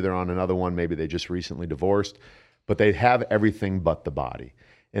marriage. Maybe they're on another one. Maybe they just recently divorced. But they have everything but the body.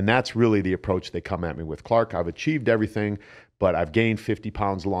 And that's really the approach they come at me with. Clark, I've achieved everything, but I've gained 50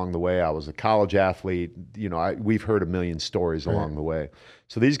 pounds along the way. I was a college athlete. You know, we've heard a million stories along the way.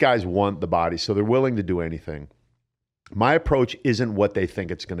 So these guys want the body, so they're willing to do anything. My approach isn't what they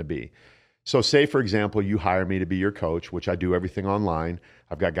think it's going to be. So say, for example, you hire me to be your coach, which I do everything online.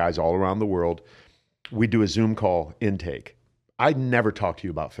 I've got guys all around the world. We do a Zoom call intake. I never talk to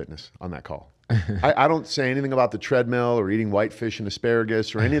you about fitness on that call. I don't say anything about the treadmill or eating whitefish and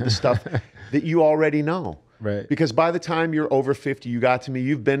asparagus or any of the stuff that you already know. Right. Because by the time you're over 50, you got to me,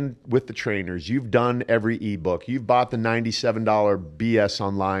 you've been with the trainers, you've done every ebook, you've bought the $97 BS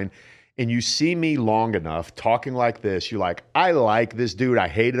online, and you see me long enough talking like this, you're like, I like this dude. I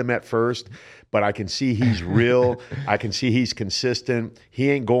hated him at first, but I can see he's real. I can see he's consistent.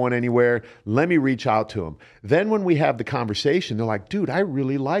 He ain't going anywhere. Let me reach out to him. Then when we have the conversation, they're like, dude, I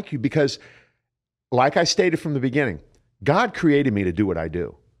really like you because, like I stated from the beginning, God created me to do what I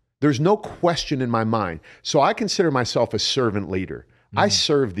do. There's no question in my mind. So I consider myself a servant leader. I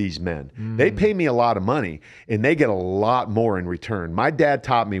serve these men. They pay me a lot of money, and they get a lot more in return. My dad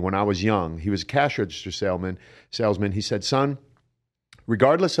taught me when I was young, he was a cash register salesman. He said, son,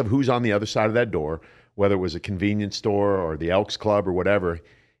 regardless of who's on the other side of that door, whether it was a convenience store or the Elks Club or whatever,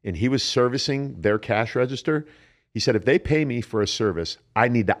 and he was servicing their cash register, he said, if they pay me for a service, I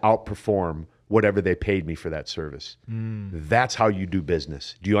need to outperform whatever they paid me for that service. That's how you do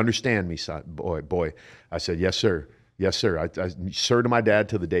business. Do you understand me, son? Boy. I said, yes, sir. Yes, sir. I sir to my dad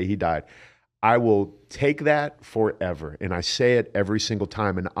till the day he died. I will take that forever. And I say it every single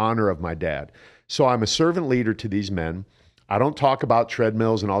time in honor of my dad. So I'm a servant leader to these men. I don't talk about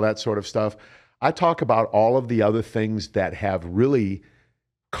treadmills and all that sort of stuff. I talk about all of the other things that have really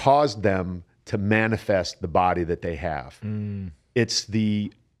caused them to manifest the body that they have. It's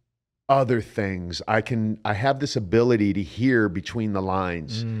the other things. I have this ability to hear between the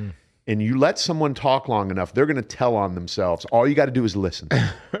lines. And you let someone talk long enough, they're going to tell on themselves. All you got to do is listen.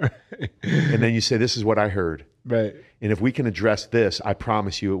 And then you say, this is what I heard. Right. And if we can address this, I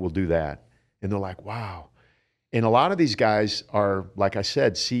promise you it will do that. And they're like, wow. And a lot of these guys are, like I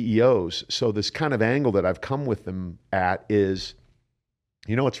said, CEOs. So this kind of angle that I've come with them at is,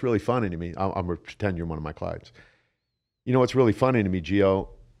 you know what's really funny to me? I'm going to pretend you're one of my clients. You know what's really funny to me, Gio?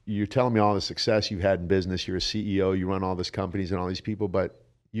 You're telling me all the success you've had in business. You're a CEO. You run all these companies and all these people, but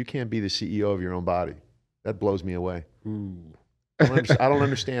you can't be the CEO of your own body. That blows me away. I don't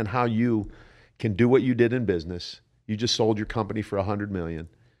understand how you can do what you did in business. You just sold your company for $100 million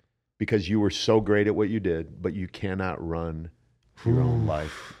because you were so great at what you did, but you cannot run your own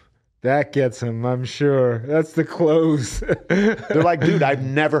life. That gets them, I'm sure. That's the close. They're like, dude, I've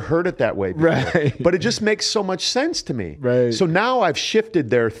never heard it that way before. Right. But it just makes so much sense to me. Right. So now I've shifted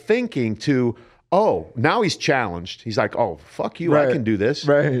their thinking to, oh, now he's challenged. He's like, oh, fuck you, Right. I can do this.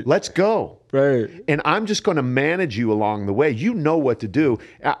 Right. Let's go. Right. And I'm just going to manage you along the way. You know what to do.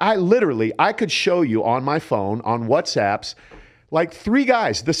 I could show you on my phone, on WhatsApps, like 3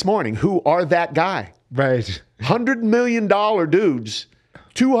 guys this morning who are that guy. Right. $100 million dudes,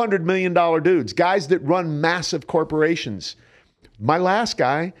 $200 million dudes, guys that run massive corporations. My last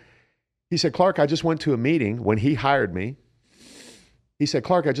guy, he said, Clark, I just went to a meeting when he hired me. He said,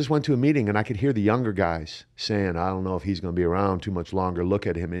 Clark, I just went to a meeting and I could hear the younger guys saying, I don't know if he's going to be around too much longer. Look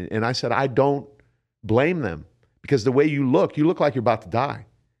at him. And I said, I don't blame them because the way you look like you're about to die.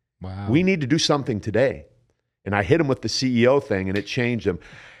 Wow. We need to do something today. And I hit him with the CEO thing and it changed him.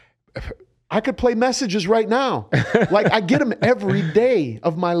 I could play messages right now. Like I get them every day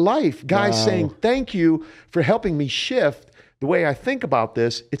of my life. Guys saying, thank you for helping me shift the way I think about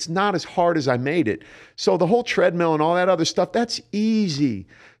this. It's not as hard as I made it. So the whole treadmill and all that other stuff, that's easy.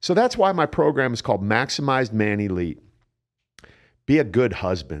 So that's why my program is called Maximized Man Elite. Be a good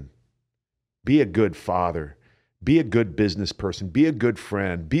husband. Be a good father. Be a good business person. Be a good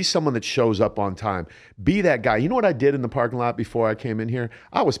friend. Be someone that shows up on time. Be that guy. You know what I did in the parking lot before I came in here?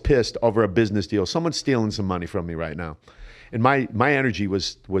 I was pissed over a business deal. Someone's stealing some money from me right now. And my energy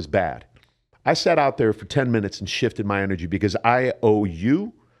was bad. I sat out there for 10 minutes and shifted my energy because I owe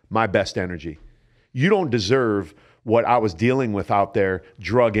you my best energy. You don't deserve what I was dealing with out there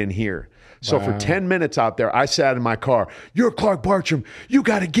drug in here. So for 10 minutes out there, I sat in my car. You're Clark Bartram. You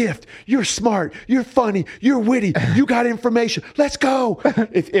got a gift. You're smart. You're funny. You're witty. You got information. Let's go.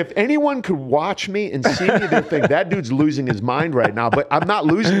 If anyone could watch me and see me, they'd think that dude's losing his mind right now. But I'm not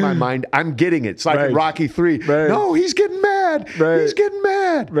losing my mind. I'm getting it. It's like in Rocky 3. Right. No, he's getting mad. Right. He's getting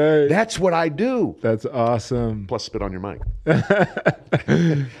mad. Right. That's what I do. That's awesome. Plus spit on your mic.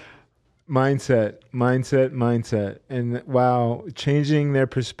 Mindset. And wow, changing their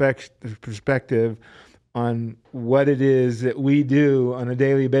perspective on what it is that we do on a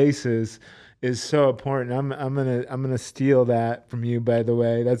daily basis is so important. I'm gonna steal that from you, by the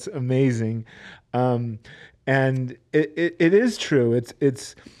way. That's amazing. And it is true.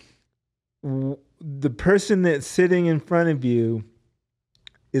 It's the person that's sitting in front of you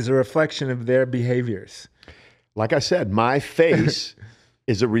is a reflection of their behaviors. Like I said, my face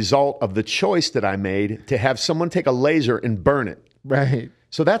is a result of the choice that I made to have someone take a laser and burn it. Right.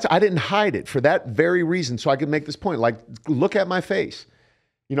 So I didn't hide it for that very reason. So I could make this point. Like, look at my face.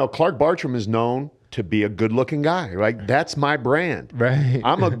 You know, Clark Bartram is known to be a good-looking guy. Like, that's my brand. Right.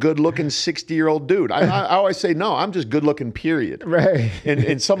 I'm a good-looking 60-year-old dude. I always say, no, I'm just good-looking, period. Right.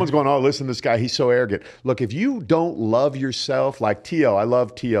 And someone's going, oh, listen to this guy. He's so arrogant. Look, if you don't love yourself, like T.O., I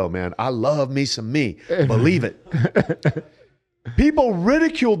love T.O., man. I love me some me. Believe it. People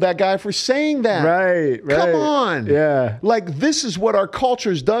ridiculed that guy for saying that. Right. Come on. Yeah. Like, this is what our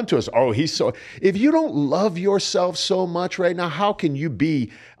culture's done to us. Oh, if you don't love yourself so much right now, how can you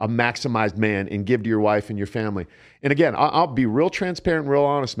be a maximized man and give to your wife and your family? And again, I'll be real transparent and real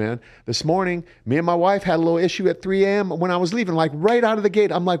honest, man. This morning, me and my wife had a little issue at 3 a.m. when I was leaving, like right out of the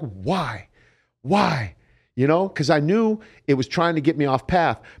gate. I'm like, why? Why? You know, because I knew it was trying to get me off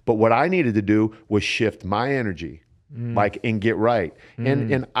path. But what I needed to do was shift my energy. And get right.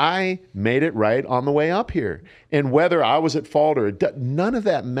 And I made it right on the way up here. And whether I was at fault or none of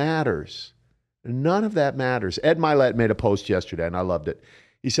that matters. None of that matters. Ed Milet made a post yesterday, and I loved it.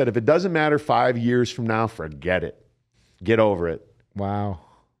 He said, if it doesn't matter 5 years from now, forget it. Get over it. Wow.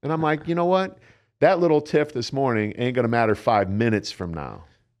 And I'm like, you know what? That little tiff this morning ain't going to matter 5 minutes from now.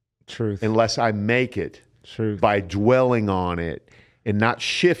 Truth. Unless I make it by dwelling on it. And not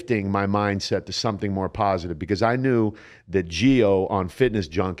shifting my mindset to something more positive, because I knew that Gio on Fitness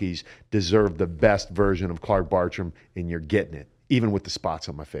Junkeez deserved the best version of Clark Bartram, and you're getting it, even with the spots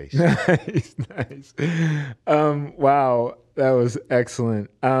on my face. Nice. Wow, that was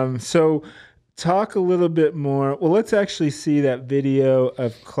excellent. So talk a little bit more. Well, let's actually see that video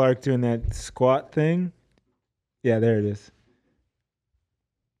of Clark doing that squat thing. Yeah, there it is.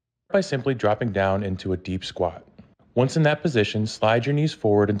 By simply dropping down into a deep squat. Once in that position, slide your knees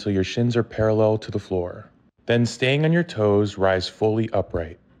forward until your shins are parallel to the floor. Then, staying on your toes, rise fully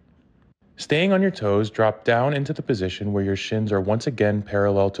upright. Staying on your toes, drop down into the position where your shins are once again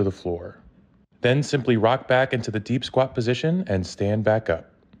parallel to the floor. Then simply rock back into the deep squat position and stand back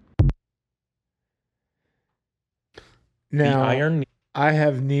up. Now, I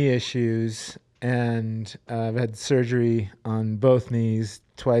have knee issues, and I've had surgery on both knees,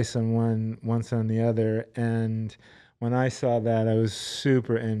 twice on one, once on the other, and when I saw that, I was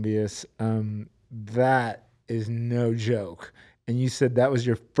super envious. That is no joke. And you said that was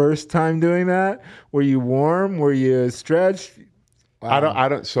your first time doing that? Were you warm? Were you stretched? Wow. I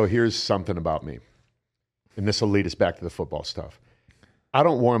don't. So here's something about me, and this will lead us back to the football stuff. I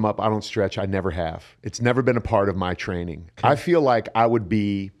don't warm up. I don't stretch. I never have. It's never been a part of my training. Okay. I feel like I would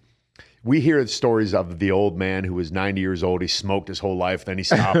be. We hear stories of the old man who was 90 years old. He smoked his whole life, then he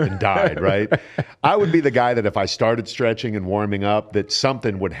stopped and died, right? I would be the guy that if I started stretching and warming up, that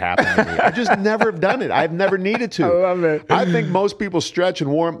something would happen to me. I just never have done it. I've never needed to. I love it. I think most people stretch and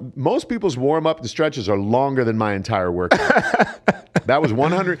warm. Most people's warm up and stretches are longer than my entire workout. That was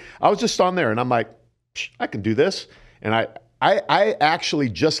 100. I was just on there and I'm like, I can do this. And I actually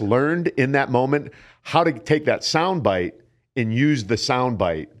just learned in that moment how to take that sound bite and use the sound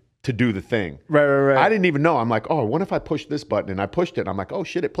bite to do the thing. Right. I didn't even know. I'm like, oh, what if I push this button? And I pushed it. And I'm like, oh,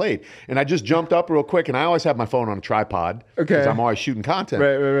 shit, it played. And I just jumped up real quick. And I always have my phone on a tripod because I'm always shooting content.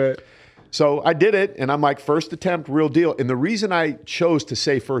 Right. So I did it. And I'm like, first attempt, real deal. And the reason I chose to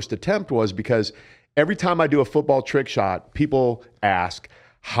say first attempt was because every time I do a football trick shot, people ask,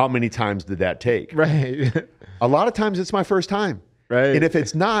 how many times did that take? Right. A lot of times it's my first time. Right. And if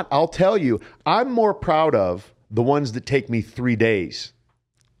it's not, I'll tell you, I'm more proud of the ones that take me 3 days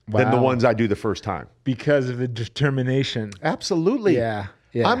than the ones I do the first time. Because of the determination. Absolutely. Yeah.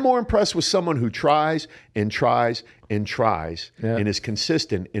 I'm more impressed with someone who tries and tries and tries and is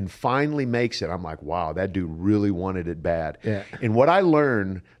consistent and finally makes it. I'm like, wow, that dude really wanted it bad. Yeah. And what I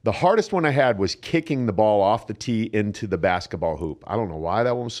learned, the hardest one I had was kicking the ball off the tee into the basketball hoop. I don't know why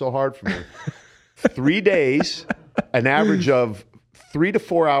that one was so hard for me. 3 days, an average of 3 to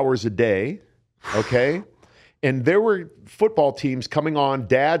 4 hours a day, okay? And there were football teams coming on,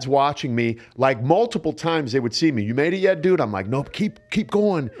 dads watching me, like multiple times they would see me. You made it yet, dude? I'm like, nope, keep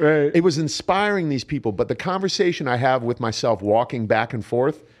going. Right. It was inspiring these people. But the conversation I have with myself walking back and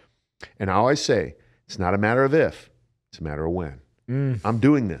forth, and I always say, it's not a matter of if, it's a matter of when. I'm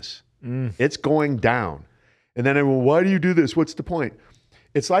doing this. It's going down. And then everyone, why do you do this? What's the point?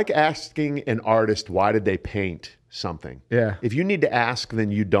 It's like asking an artist, why did they paint something? Yeah. If you need to ask, then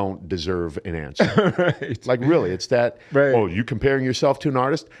you don't deserve an answer. Right. Like, really, it's that, right. Oh, you comparing yourself to an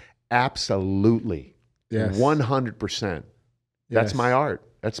artist? Absolutely. Yes. 100%. That's my art.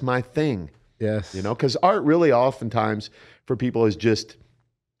 That's my thing. Yes. You know, because art really oftentimes for people is just,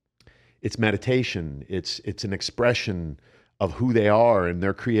 it's meditation. It's an expression of who they are and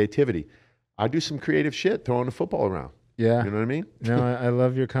their creativity. I do some creative shit throwing a football around. Yeah. You know what I mean? No, I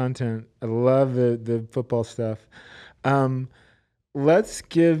love your content. I love the football stuff. Let's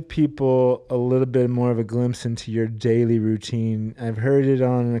give people a little bit more of a glimpse into your daily routine. I've heard it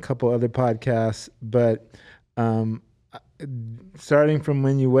on a couple other podcasts, but starting from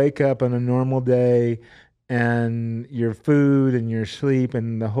when you wake up on a normal day and your food and your sleep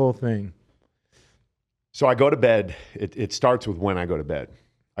and the whole thing. So I go to bed. It starts with when I go to bed.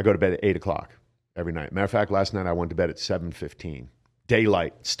 I go to bed at 8 o'clock every night. Matter of fact, last night I went to bed at 7:15.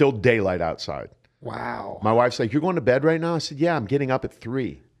 Daylight, still daylight outside. Wow. My wife's like, "You're going to bed right now?" I said, "Yeah, I'm getting up at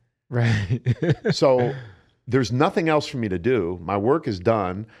 3." Right. So there's nothing else for me to do. My work is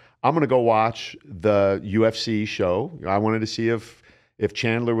done. I'm going to go watch the UFC show. I wanted to see if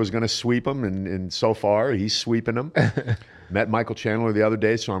Chandler was going to sweep him, and so far he's sweeping him. Met Michael Chandler the other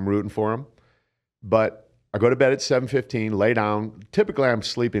day, so I'm rooting for him. But I go to bed at 7:15, lay down. Typically, I'm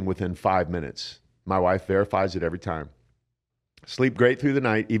sleeping within 5 minutes. My wife verifies it every time. Sleep great through the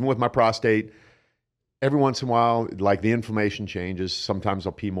night, even with my prostate. Every once in a while, like the inflammation changes. Sometimes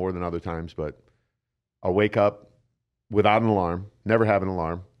I'll pee more than other times, but I'll wake up without an alarm, never have an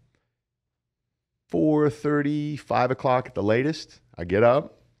alarm. 4:30, 5 o'clock at the latest, I get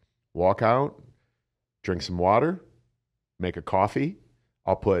up, walk out, drink some water, make a coffee.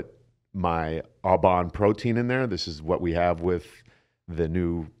 I'll put my Aubon protein in there. This is what we have with the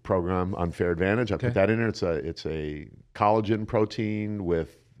new program, Unfair Advantage. I put that in there. It's a collagen protein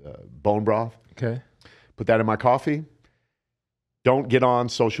with bone broth. Okay. Put that in my coffee. Don't get on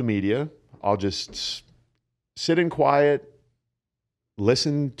social media. I'll just sit in quiet,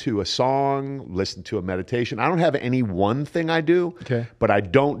 listen to a song, listen to a meditation. I don't have any one thing I do, but I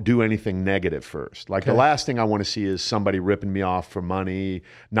don't do anything negative first. Like the last thing I want to see is somebody ripping me off for money,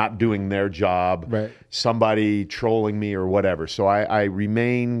 not doing their job, somebody trolling me or whatever. So I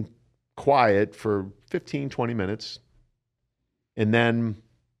remain quiet for 15, 20 minutes. And then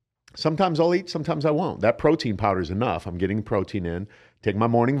sometimes I'll eat, sometimes I won't. That protein powder is enough. I'm getting protein in, take my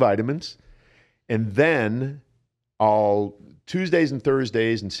morning vitamins, and then Tuesdays and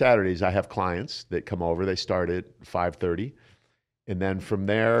Thursdays and Saturdays, I have clients that come over. They start at 5:30. And then from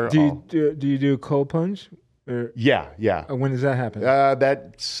there... Do you do cold plunge? Or, yeah. When does that happen?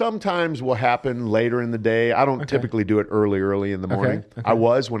 That sometimes will happen later in the day. I don't typically do it early in the morning. I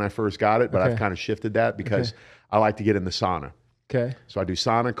was when I first got it, but I've kind of shifted that because I like to get in the sauna. Okay. So I do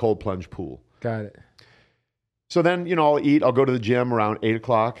sauna, cold plunge, pool. Got it. So then, I'll eat. I'll go to the gym around 8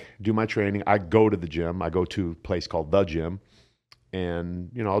 o'clock, do my training. I go to the gym. I go to a place called The Gym.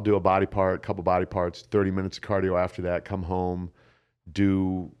 And, I'll do a couple body parts, 30 minutes of cardio after that, come home,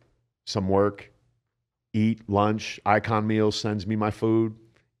 do some work, eat lunch. Icon Meals sends me my food,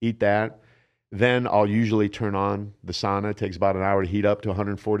 eat that. Then I'll usually turn on the sauna. It takes about an hour to heat up to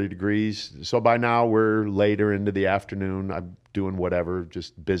 140 degrees. So by now we're later into the afternoon. I'm doing whatever,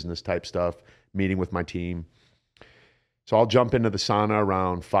 just business type stuff, meeting with my team. So I'll jump into the sauna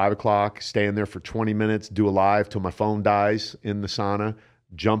around 5 o'clock, stay in there for 20 minutes, do a live till my phone dies in the sauna,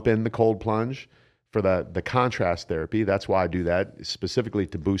 jump in the cold plunge for the contrast therapy. That's why I do that, specifically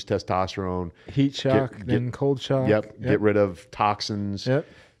to boost testosterone. Heat shock, then cold shock. Yep, get rid of toxins. Yep.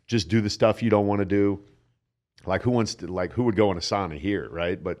 Just do the stuff you don't want to do. Like who would go in a sauna here,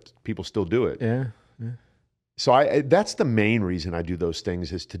 right? But people still do it. Yeah. So that's the main reason I do those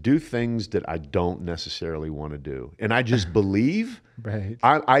things, is to do things that I don't necessarily want to do. And I just believe,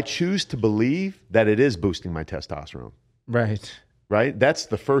 I choose to believe that it is boosting my testosterone. Right? That's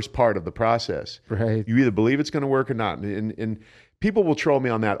the first part of the process. Right. You either believe it's going to work or not. And people will troll me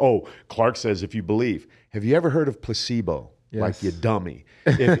on that. Oh, Clark says if you believe. Have you ever heard of placebo? Yes. Like you dummy.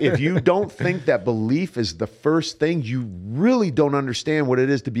 If you don't think that belief is the first thing, you really don't understand what it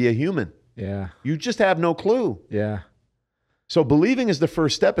is to be a human. Yeah. You just have no clue. Yeah. So believing is the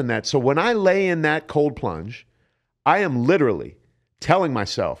first step in that. So when I lay in that cold plunge, I am literally telling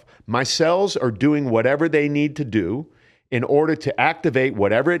myself, my cells are doing whatever they need to do in order to activate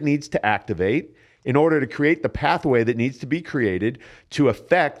whatever it needs to activate, in order to create the pathway that needs to be created to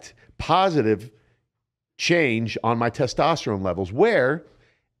affect positive change on my testosterone levels, where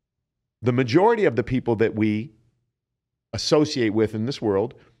the majority of the people that we associate with in this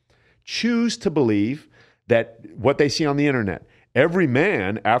world choose to believe that what they see on the internet. Every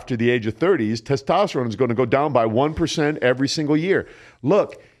man after the age of 30s, testosterone is going to go down by 1% every single year.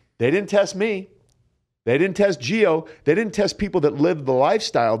 Look, they didn't test me. They didn't test Geo. They didn't test people that live the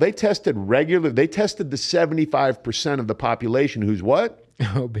lifestyle. They tested They tested the 75% of the population who's what?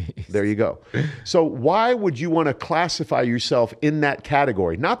 Obese. There you go. So why would you want to classify yourself in that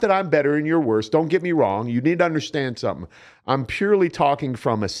category? Not that I'm better and you're worse. Don't get me wrong. You need to understand something. I'm purely talking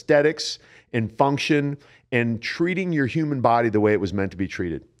from aesthetics and function and treating your human body the way it was meant to be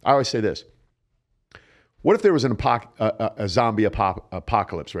treated. I always say this. What if there was a zombie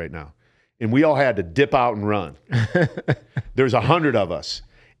apocalypse right now and we all had to dip out and run? There's 100 of us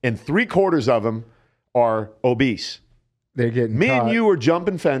and 3/4 of them are obese. They're getting Me caught. and you are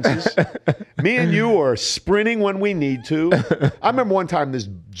jumping fences. Me and you are sprinting when we need to. I remember one time this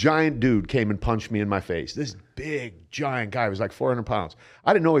giant dude came and punched me in my face. This big, giant guy was like 400 pounds.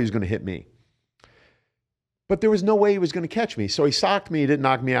 I didn't know he was going to hit me. But there was no way he was going to catch me. So he socked me. He didn't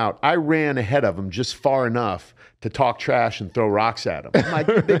knock me out. I ran ahead of him just far enough to talk trash and throw rocks at him. I'm like,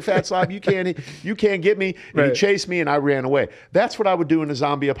 you big fat slob, you can't get me. And Right. he chased me and I ran away. That's what I would do in a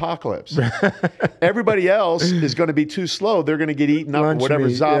zombie apocalypse. Everybody else is going to be too slow. They're going to get eaten up. Lunch Whatever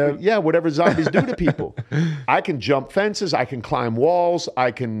meat, whatever zombies do to people. I can jump fences. I can climb walls.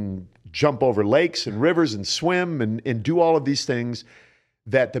 I can jump over lakes and rivers and swim and do all of these things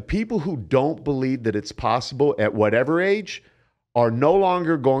that the people who don't believe that it's possible at whatever age are no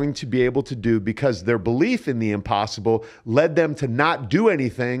longer going to be able to do because their belief in the impossible led them to not do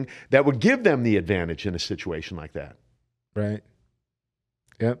anything that would give them the advantage in a situation like that. Right.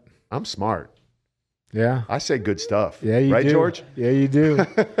 Yep. I'm smart. Yeah. I say good stuff. Yeah, you right, do. George? Yeah, you do.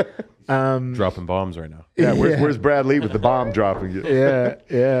 Dropping bombs right now. Yeah, where's Brad Lee with the bomb dropping? Yeah,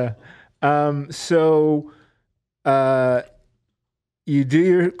 yeah. You do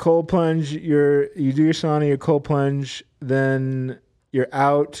your cold plunge, you do your sauna, your cold plunge, then you're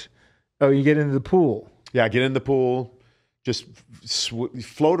out. Oh, you get into the pool. Yeah, get in the pool, just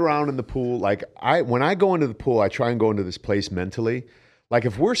float around in the pool. Like when I go into the pool, I try and go into this place mentally. Like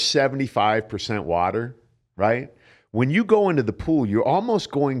if we're 75% water, right? When you go into the pool, you're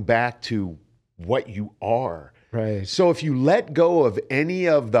almost going back to what you are. Right. So if you let go of any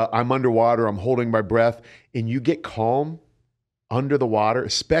of the I'm underwater, I'm holding my breath, and you get calm under the water,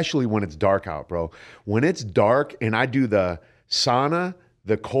 especially when it's dark out, bro. When it's dark and I do the sauna,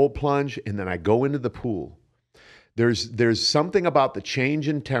 the cold plunge, and then I go into the pool, there's something about the change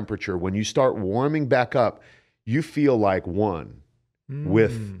in temperature. When you start warming back up, you feel like one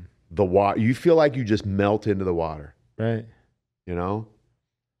with the water. You feel like you just melt into the water. Right. You know?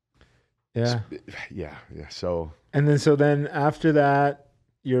 Yeah. Yeah. So then after that,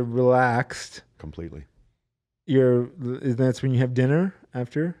 you're relaxed. completely. That's when you have dinner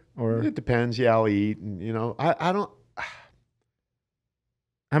after, or It depends. Yeah, I'll eat. And, I don't.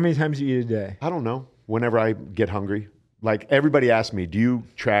 how many times do you eat a day? I don't know. Whenever I get hungry, like everybody asks me, do you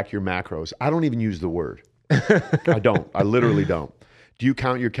track your macros? I don't even use the word. I don't. I literally don't. Do you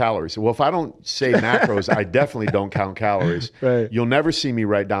count your calories? Well, if I don't say macros, I definitely don't count calories. Right. You'll never see me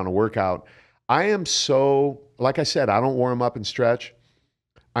write down a workout. I am so, like I said, I don't warm up and stretch.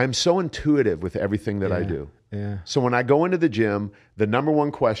 I'm so intuitive with everything that I do. Yeah. So when I go into the gym, the number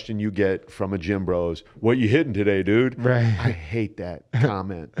one question you get from a gym bro is, what you hitting today, dude? Right. I hate that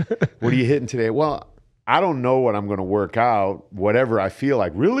comment. What are you hitting today? Well, I don't know what I'm going to work out, whatever I feel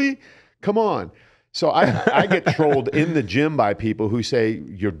like. Really? Come on. So I get trolled in the gym by people who say,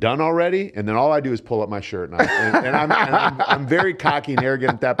 you're done already? And then all I do is pull up my shirt. And I'm very cocky and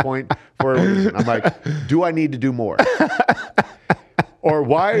arrogant at that point for a reason. I'm like, do I need to do more? Or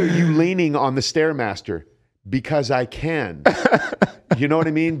why are you leaning on the Stairmaster? Because I can. You know what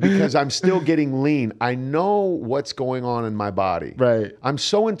I mean? Because I'm still getting lean. I know what's going on in my body. Right. I'm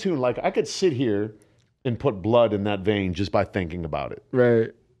so in tune. Like I could sit here and put blood in that vein just by thinking about it.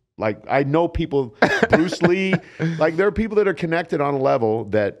 Right. Like I know people, Bruce Lee, like there are people that are connected on a level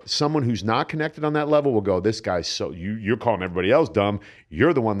that someone who's not connected on that level will go, this guy's so, you're calling everybody else dumb.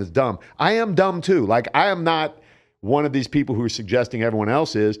 You're the one that's dumb. I am dumb too. Like I am not one of these people who are suggesting everyone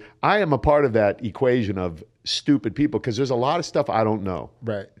else is. I am a part of that equation of stupid people because there's a lot of stuff I don't know.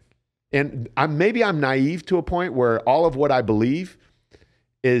 Right. And maybe I'm naive to a point where all of what I believe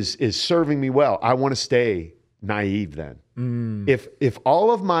is serving me well. I want to stay naive then. If all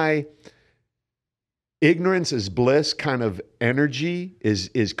of my ignorance is bliss kind of energy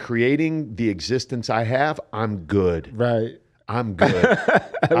is creating the existence I have, I'm good. Right. I'm good.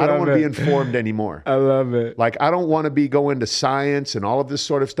 I don't want to be informed anymore. I love it. Like, I don't want to be going to science and all of this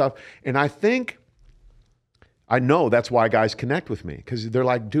sort of stuff. And I know that's why guys connect with me because they're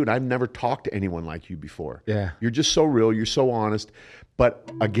like, dude, I've never talked to anyone like you before. Yeah. You're just so real. You're so honest.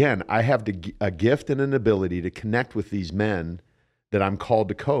 But again, I have a gift and an ability to connect with these men that I'm called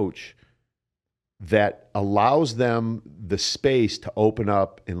to coach that allows them the space to open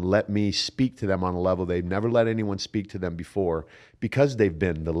up and let me speak to them on a level they've never let anyone speak to them before because they've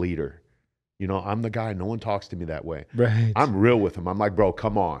been the leader. You know, I'm the guy. No one talks to me that way. Right. I'm real with them. I'm like, bro,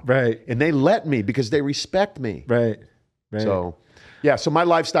 come on. Right. And they let me because they respect me. Right. Right. So Yeah, so my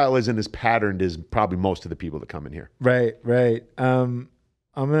lifestyle isn't as patterned as probably most of the people that come in here. Right. I'm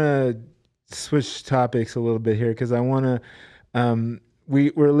gonna switch topics a little bit here because I want to.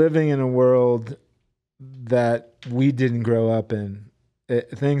 We're living in a world that we didn't grow up in.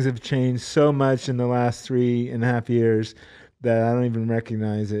 Things have changed so much in the last 3.5 years that I don't even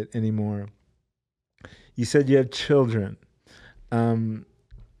recognize it anymore. You said you have children. I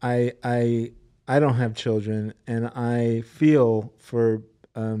don't have children, and I feel for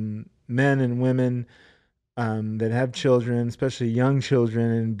men and women that have children, especially young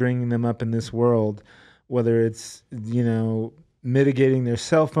children, and bringing them up in this world, whether it's, mitigating their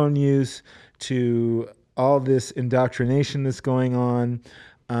cell phone use to all this indoctrination that's going on,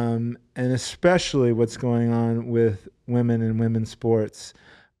 and especially what's going on with women and women's sports.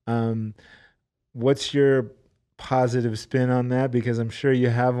 What's your positive spin on that? Because I'm sure you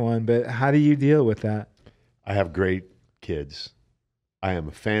have one, but how do you deal with that? I have great kids. I am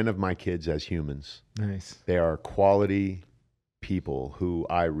a fan of my kids as humans. Nice. They are quality people who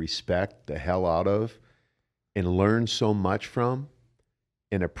I respect the hell out of and learn so much from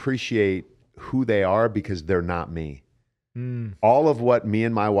and appreciate who they are because they're not me. All of what me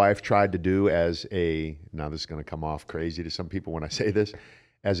and my wife tried to do as now this is going to come off crazy to some people when I say this,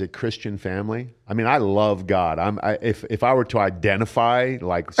 as a Christian family. I mean, I love God. If I were to identify,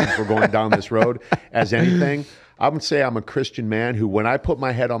 like since we're going down this road, as anything, I would say I'm a Christian man who, when I put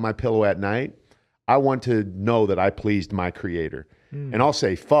my head on my pillow at night, I want to know that I pleased my Creator. And I'll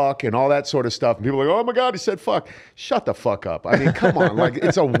say fuck and all that sort of stuff. And people are like, oh my God, he said fuck. Shut the fuck up. I mean, come on. Like,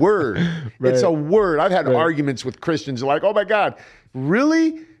 it's a word. Right. It's a word. I've had arguments with Christians like, oh my God,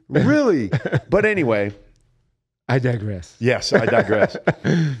 really? Really? But anyway. I digress. Yes, I digress.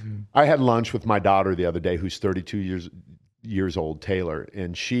 I had lunch with my daughter the other day, who's 32 years old, Taylor.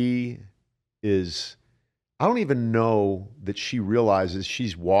 And she is, I don't even know that she realizes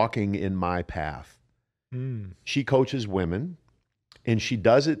she's walking in my path. She coaches women. And she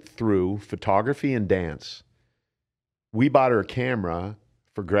does it through photography and dance. We bought her a camera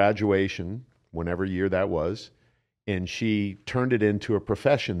for graduation, whenever year that was, and she turned it into a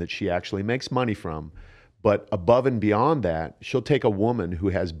profession that she actually makes money from. But above and beyond that, she'll take a woman who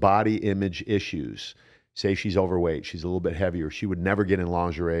has body image issues, say she's overweight, she's a little bit heavier, she would never get in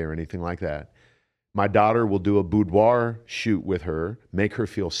lingerie or anything like that. My daughter will do a boudoir shoot with her, make her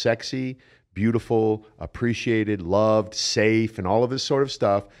feel sexy, beautiful, appreciated, loved, safe, and all of this sort of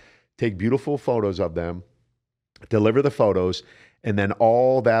stuff. Take beautiful photos of them, deliver the photos, and then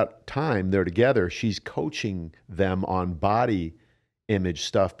all that time they're together, she's coaching them on body image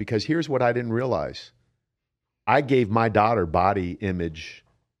stuff. Because here's what I didn't realize. I gave my daughter body image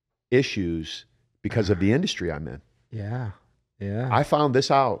issues because of the industry I'm in. Yeah. I found this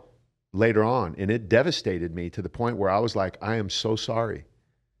out later on, and it devastated me to the point where I was like, I am so sorry.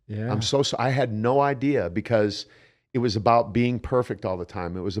 Yeah. I'm so I had no idea, because it was about being perfect all the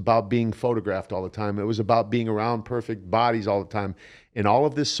time. It was about being photographed all the time. It was about being around perfect bodies all the time, and all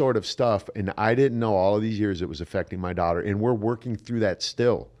of this sort of stuff. And I didn't know all of these years it was affecting my daughter. And we're working through that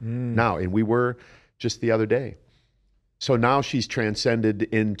still now. And we were just the other day. So now she's transcended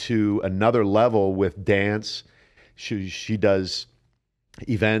into another level with dance. She does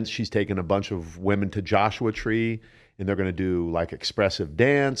events. She's taken a bunch of women to Joshua Tree, and they're going to do like expressive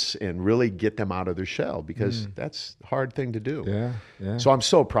dance and really get them out of their shell, because that's a hard thing to do. Yeah. So I'm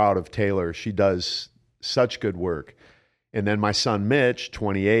so proud of Taylor. She does such good work. And then my son, Mitch,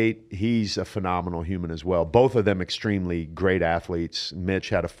 28, he's a phenomenal human as well. Both of them extremely great athletes. Mitch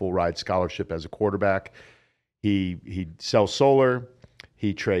had a full ride scholarship as a quarterback. He sells solar,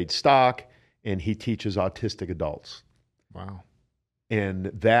 he trades stock, and he teaches autistic adults. Wow. And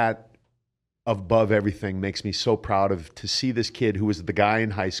that, above everything, makes me so proud to see this kid who was the guy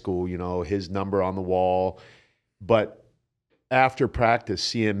in high school, his number on the wall. But after practice,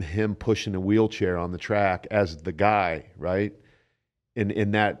 seeing him pushing a wheelchair on the track as the guy, right?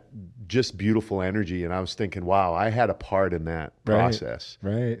 In that just beautiful energy. And I was thinking, wow, I had a part in that process.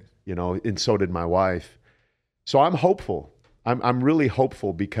 Right. And so did my wife. So I'm hopeful. I'm really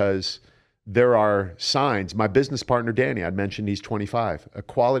hopeful, because there are signs. My business partner, Danny, I'd mentioned he's 25, a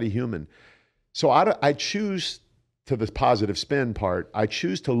quality human. So I choose, to the positive spin part, I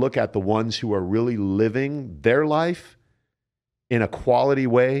choose to look at the ones who are really living their life in a quality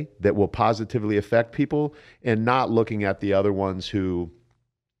way that will positively affect people, and not looking at the other ones who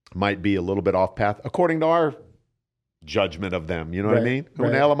might be a little bit off path according to our judgment of them. You know what I mean? Who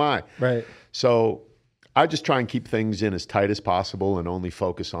the hell am I? Right. So I just try and keep things in as tight as possible and only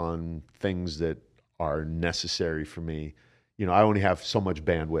focus on things that are necessary for me. I only have so much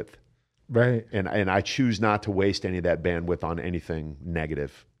bandwidth. Right. And I choose not to waste any of that bandwidth on anything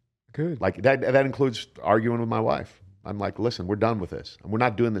negative. Good. Like that includes arguing with my wife. I'm like, listen, we're done with this. We're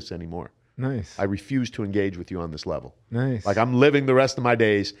not doing this anymore. Nice. I refuse to engage with you on this level. Nice. Like I'm living the rest of my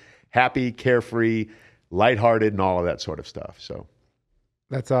days happy, carefree, lighthearted, and all of that sort of stuff. So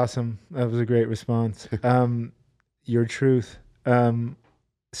that's awesome. That was a great response. Your truth.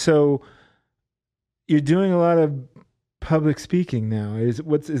 So you're doing a lot of public speaking now. Is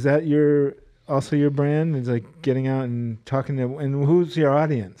that also your brand? Is like getting out and talking to, and who's your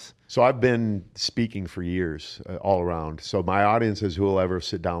audience? So I've been speaking for years, all around. So my audience is who will ever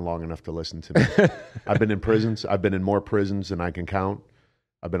sit down long enough to listen to me. I've been in prisons. I've been in more prisons than I can count.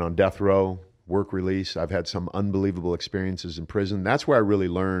 I've been on death row, work release. I've had some unbelievable experiences in prison. That's where I really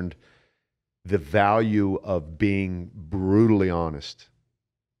learned the value of being brutally honest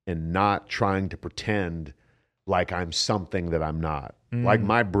and not trying to pretend like I'm something that I'm not. Like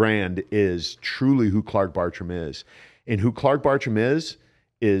my brand is truly who Clark Bartram is. And who Clark Bartram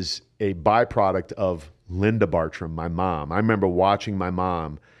is a byproduct of Linda Bartram, my mom. I remember watching my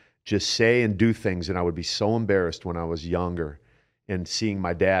mom just say and do things, and I would be so embarrassed when I was younger, and seeing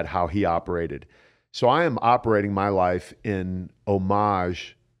my dad, how he operated. So I am operating my life in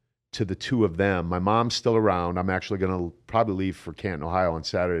homage to the two of them. My mom's still around. I'm actually going to probably leave for Canton, Ohio on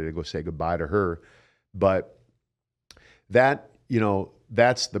Saturday to go say goodbye to her. But that,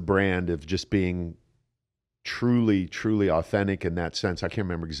 that's the brand of just being truly, truly authentic in that sense. I can't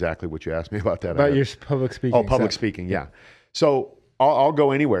remember exactly what you asked me about that. About your public speaking. Oh, public speaking, yeah. So I'll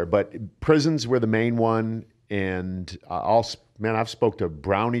go anywhere, but prisons were the main one. And I've spoke to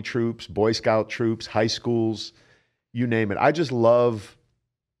Brownie troops, Boy Scout troops, high schools, you name it. I just love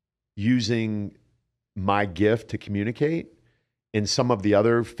using my gift to communicate and some of the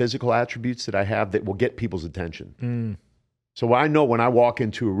other physical attributes that I have that will get people's attention. So I know when I walk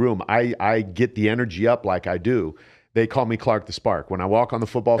into a room, I get the energy up like I do. They call me Clark the Spark. When I walk on the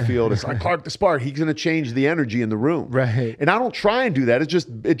football field, it's like Clark the Spark. He's going to change the energy in the room. Right. And I don't try and do that. It's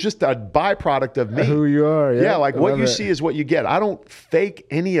just a byproduct of me. Who you are. Yeah, like what you see is what you get. I don't fake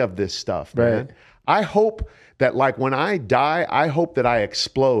any of this stuff, man. Right. I hope that like when I die, I hope that I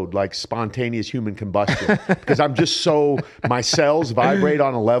explode like spontaneous human combustion because I'm just my cells vibrate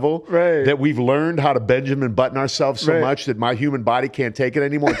on a level that we've learned how to Benjamin Button ourselves so much that my human body can't take it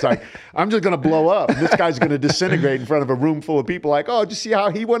anymore. It's like, I'm just going to blow up. And this guy's going to disintegrate in front of a room full of people like, oh, did you see how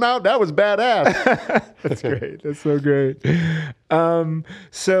he went out? That was badass. That's great. That's so great.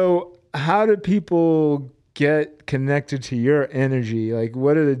 So how do people get connected to your energy? Like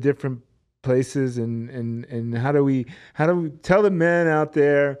what are the different places and how do we tell the men out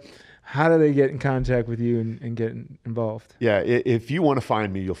there, how do they get in contact with you and get involved? Yeah, if you want to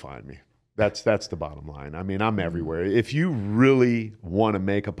find me, you'll find me. That's the bottom line. I mean, I'm everywhere. If you really want to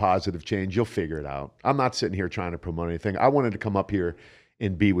make a positive change, you'll figure it out. I'm not sitting here trying to promote anything. I wanted to come up here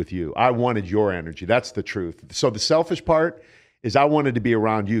and be with you. I wanted your energy. That's the truth. So the selfish part is I wanted to be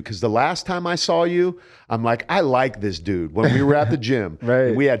around you because the last time I saw you, I'm like, I like this dude. When we were at the gym,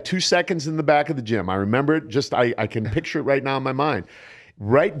 right. We had 2 seconds in the back of the gym. I remember it. I can picture it right now in my mind.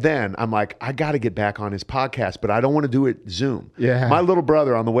 Right then, I'm like, I got to get back on his podcast, but I don't want to do it Zoom. Yeah. My little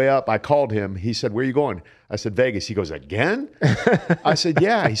brother, on the way up, I called him. He said, where are you going? I said, Vegas. He goes, again? I said,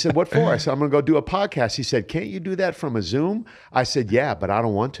 yeah. He said, what for? I said, I'm going to go do a podcast. He said, can't you do that from a Zoom? I said, yeah, but I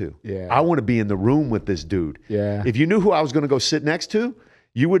don't want to. Yeah. I want to be in the room with this dude. Yeah. If you knew who I was going to go sit next to,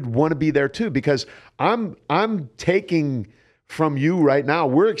 you would want to be there too, because I'm taking from you right now.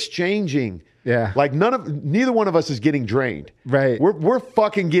 We're exchanging. Yeah. Like neither one of us is getting drained. Right. We're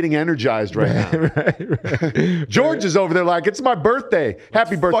fucking getting energized right now. Right. George is over there like, it's my birthday.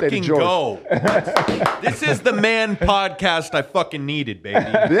 Happy birthday to George. Go. This is the man podcast I fucking needed, baby.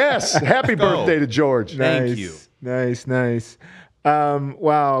 Yes. Happy birthday to George. Thank you. Nice.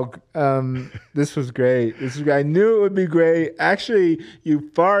 Wow. This was great. I knew it would be great. Actually, you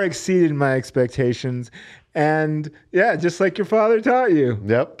far exceeded my expectations. And yeah, just like your father taught you.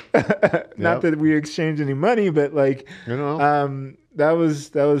 Yep. Not that we exchanged any money, but like, that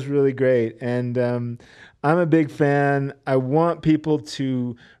was really great. And I'm a big fan. I want people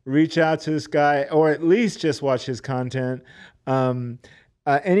to reach out to this guy, or at least just watch his content.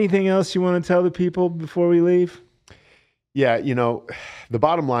 Anything else you want to tell the people before we leave? Yeah, the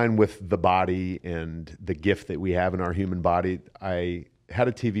bottom line with the body and the gift that we have in our human body, I had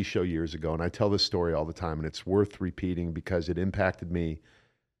a TV show years ago, and I tell this story all the time, and it's worth repeating because it impacted me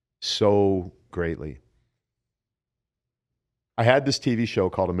so greatly. I had this TV show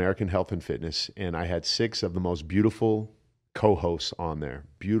called American Health and Fitness, and I had 6 of the most beautiful co-hosts on there,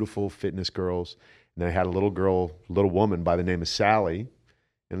 beautiful fitness girls. And then I had a little woman by the name of Sally,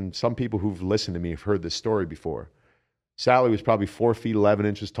 and some people who've listened to me have heard this story before. Sally was probably 4 feet 11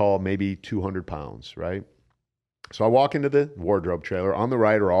 inches tall, maybe 200 pounds, right? So I walk into the wardrobe trailer. On the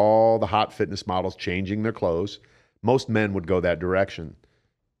right are all the hot fitness models changing their clothes. Most men would go that direction.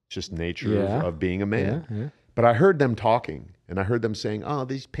 It's just nature of being a man. Yeah. But I heard them talking, and I heard them saying, oh,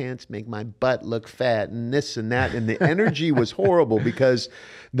 these pants make my butt look fat and this and that. And the energy was horrible because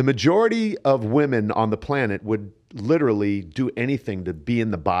the majority of women on the planet would literally do anything to be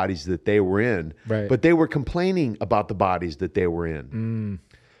in the bodies that they were in. Right. But they were complaining about the bodies that they were in.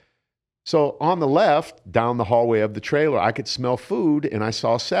 So on the left, down the hallway of the trailer, I could smell food, and I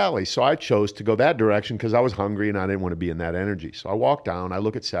saw Sally. So I chose to go that direction because I was hungry and I didn't want to be in that energy. So I walk down, I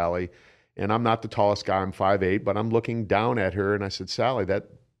look at Sally, and I'm not the tallest guy, I'm 5'8", but I'm looking down at her, and I said, Sally, that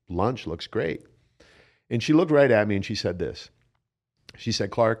lunch looks great. And she looked right at me and she said this. She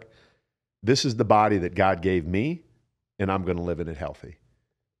said, Clark, this is the body that God gave me, and I'm going to live in it healthy.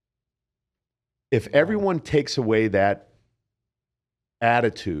 If everyone takes away that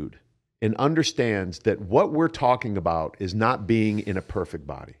attitude and understands that what we're talking about is not being in a perfect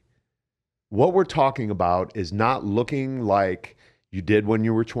body. What we're talking about is not looking like you did when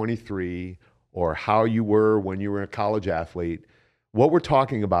you were 23 or how you were when you were a college athlete. What we're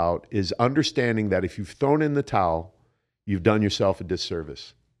talking about is understanding that if you've thrown in the towel, you've done yourself a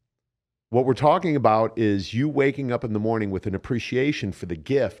disservice. What we're talking about is you waking up in the morning with an appreciation for the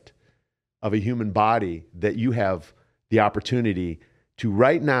gift of a human body that you have the opportunity to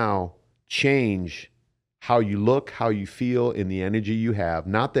right now change how you look, how you feel, and the energy you have.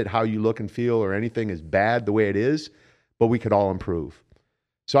 Not that how you look and feel or anything is bad the way it is, but we could all improve.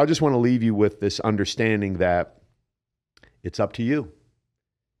 So I just want to leave you with this understanding that it's up to you.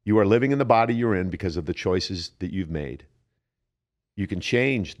 You are living in the body you're in because of the choices that you've made. You can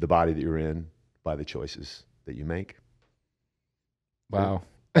change the body that you're in by the choices that you make. Wow.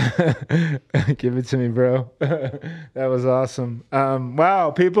 Give it to me, bro. That was awesome.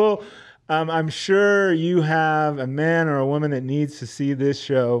 Wow, people. I'm sure you have a man or a woman that needs to see this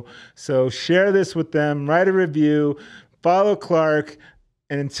show. So share this with them, write a review, follow Clark.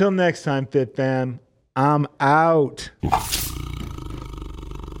 And until next time, Fit Fam, I'm out.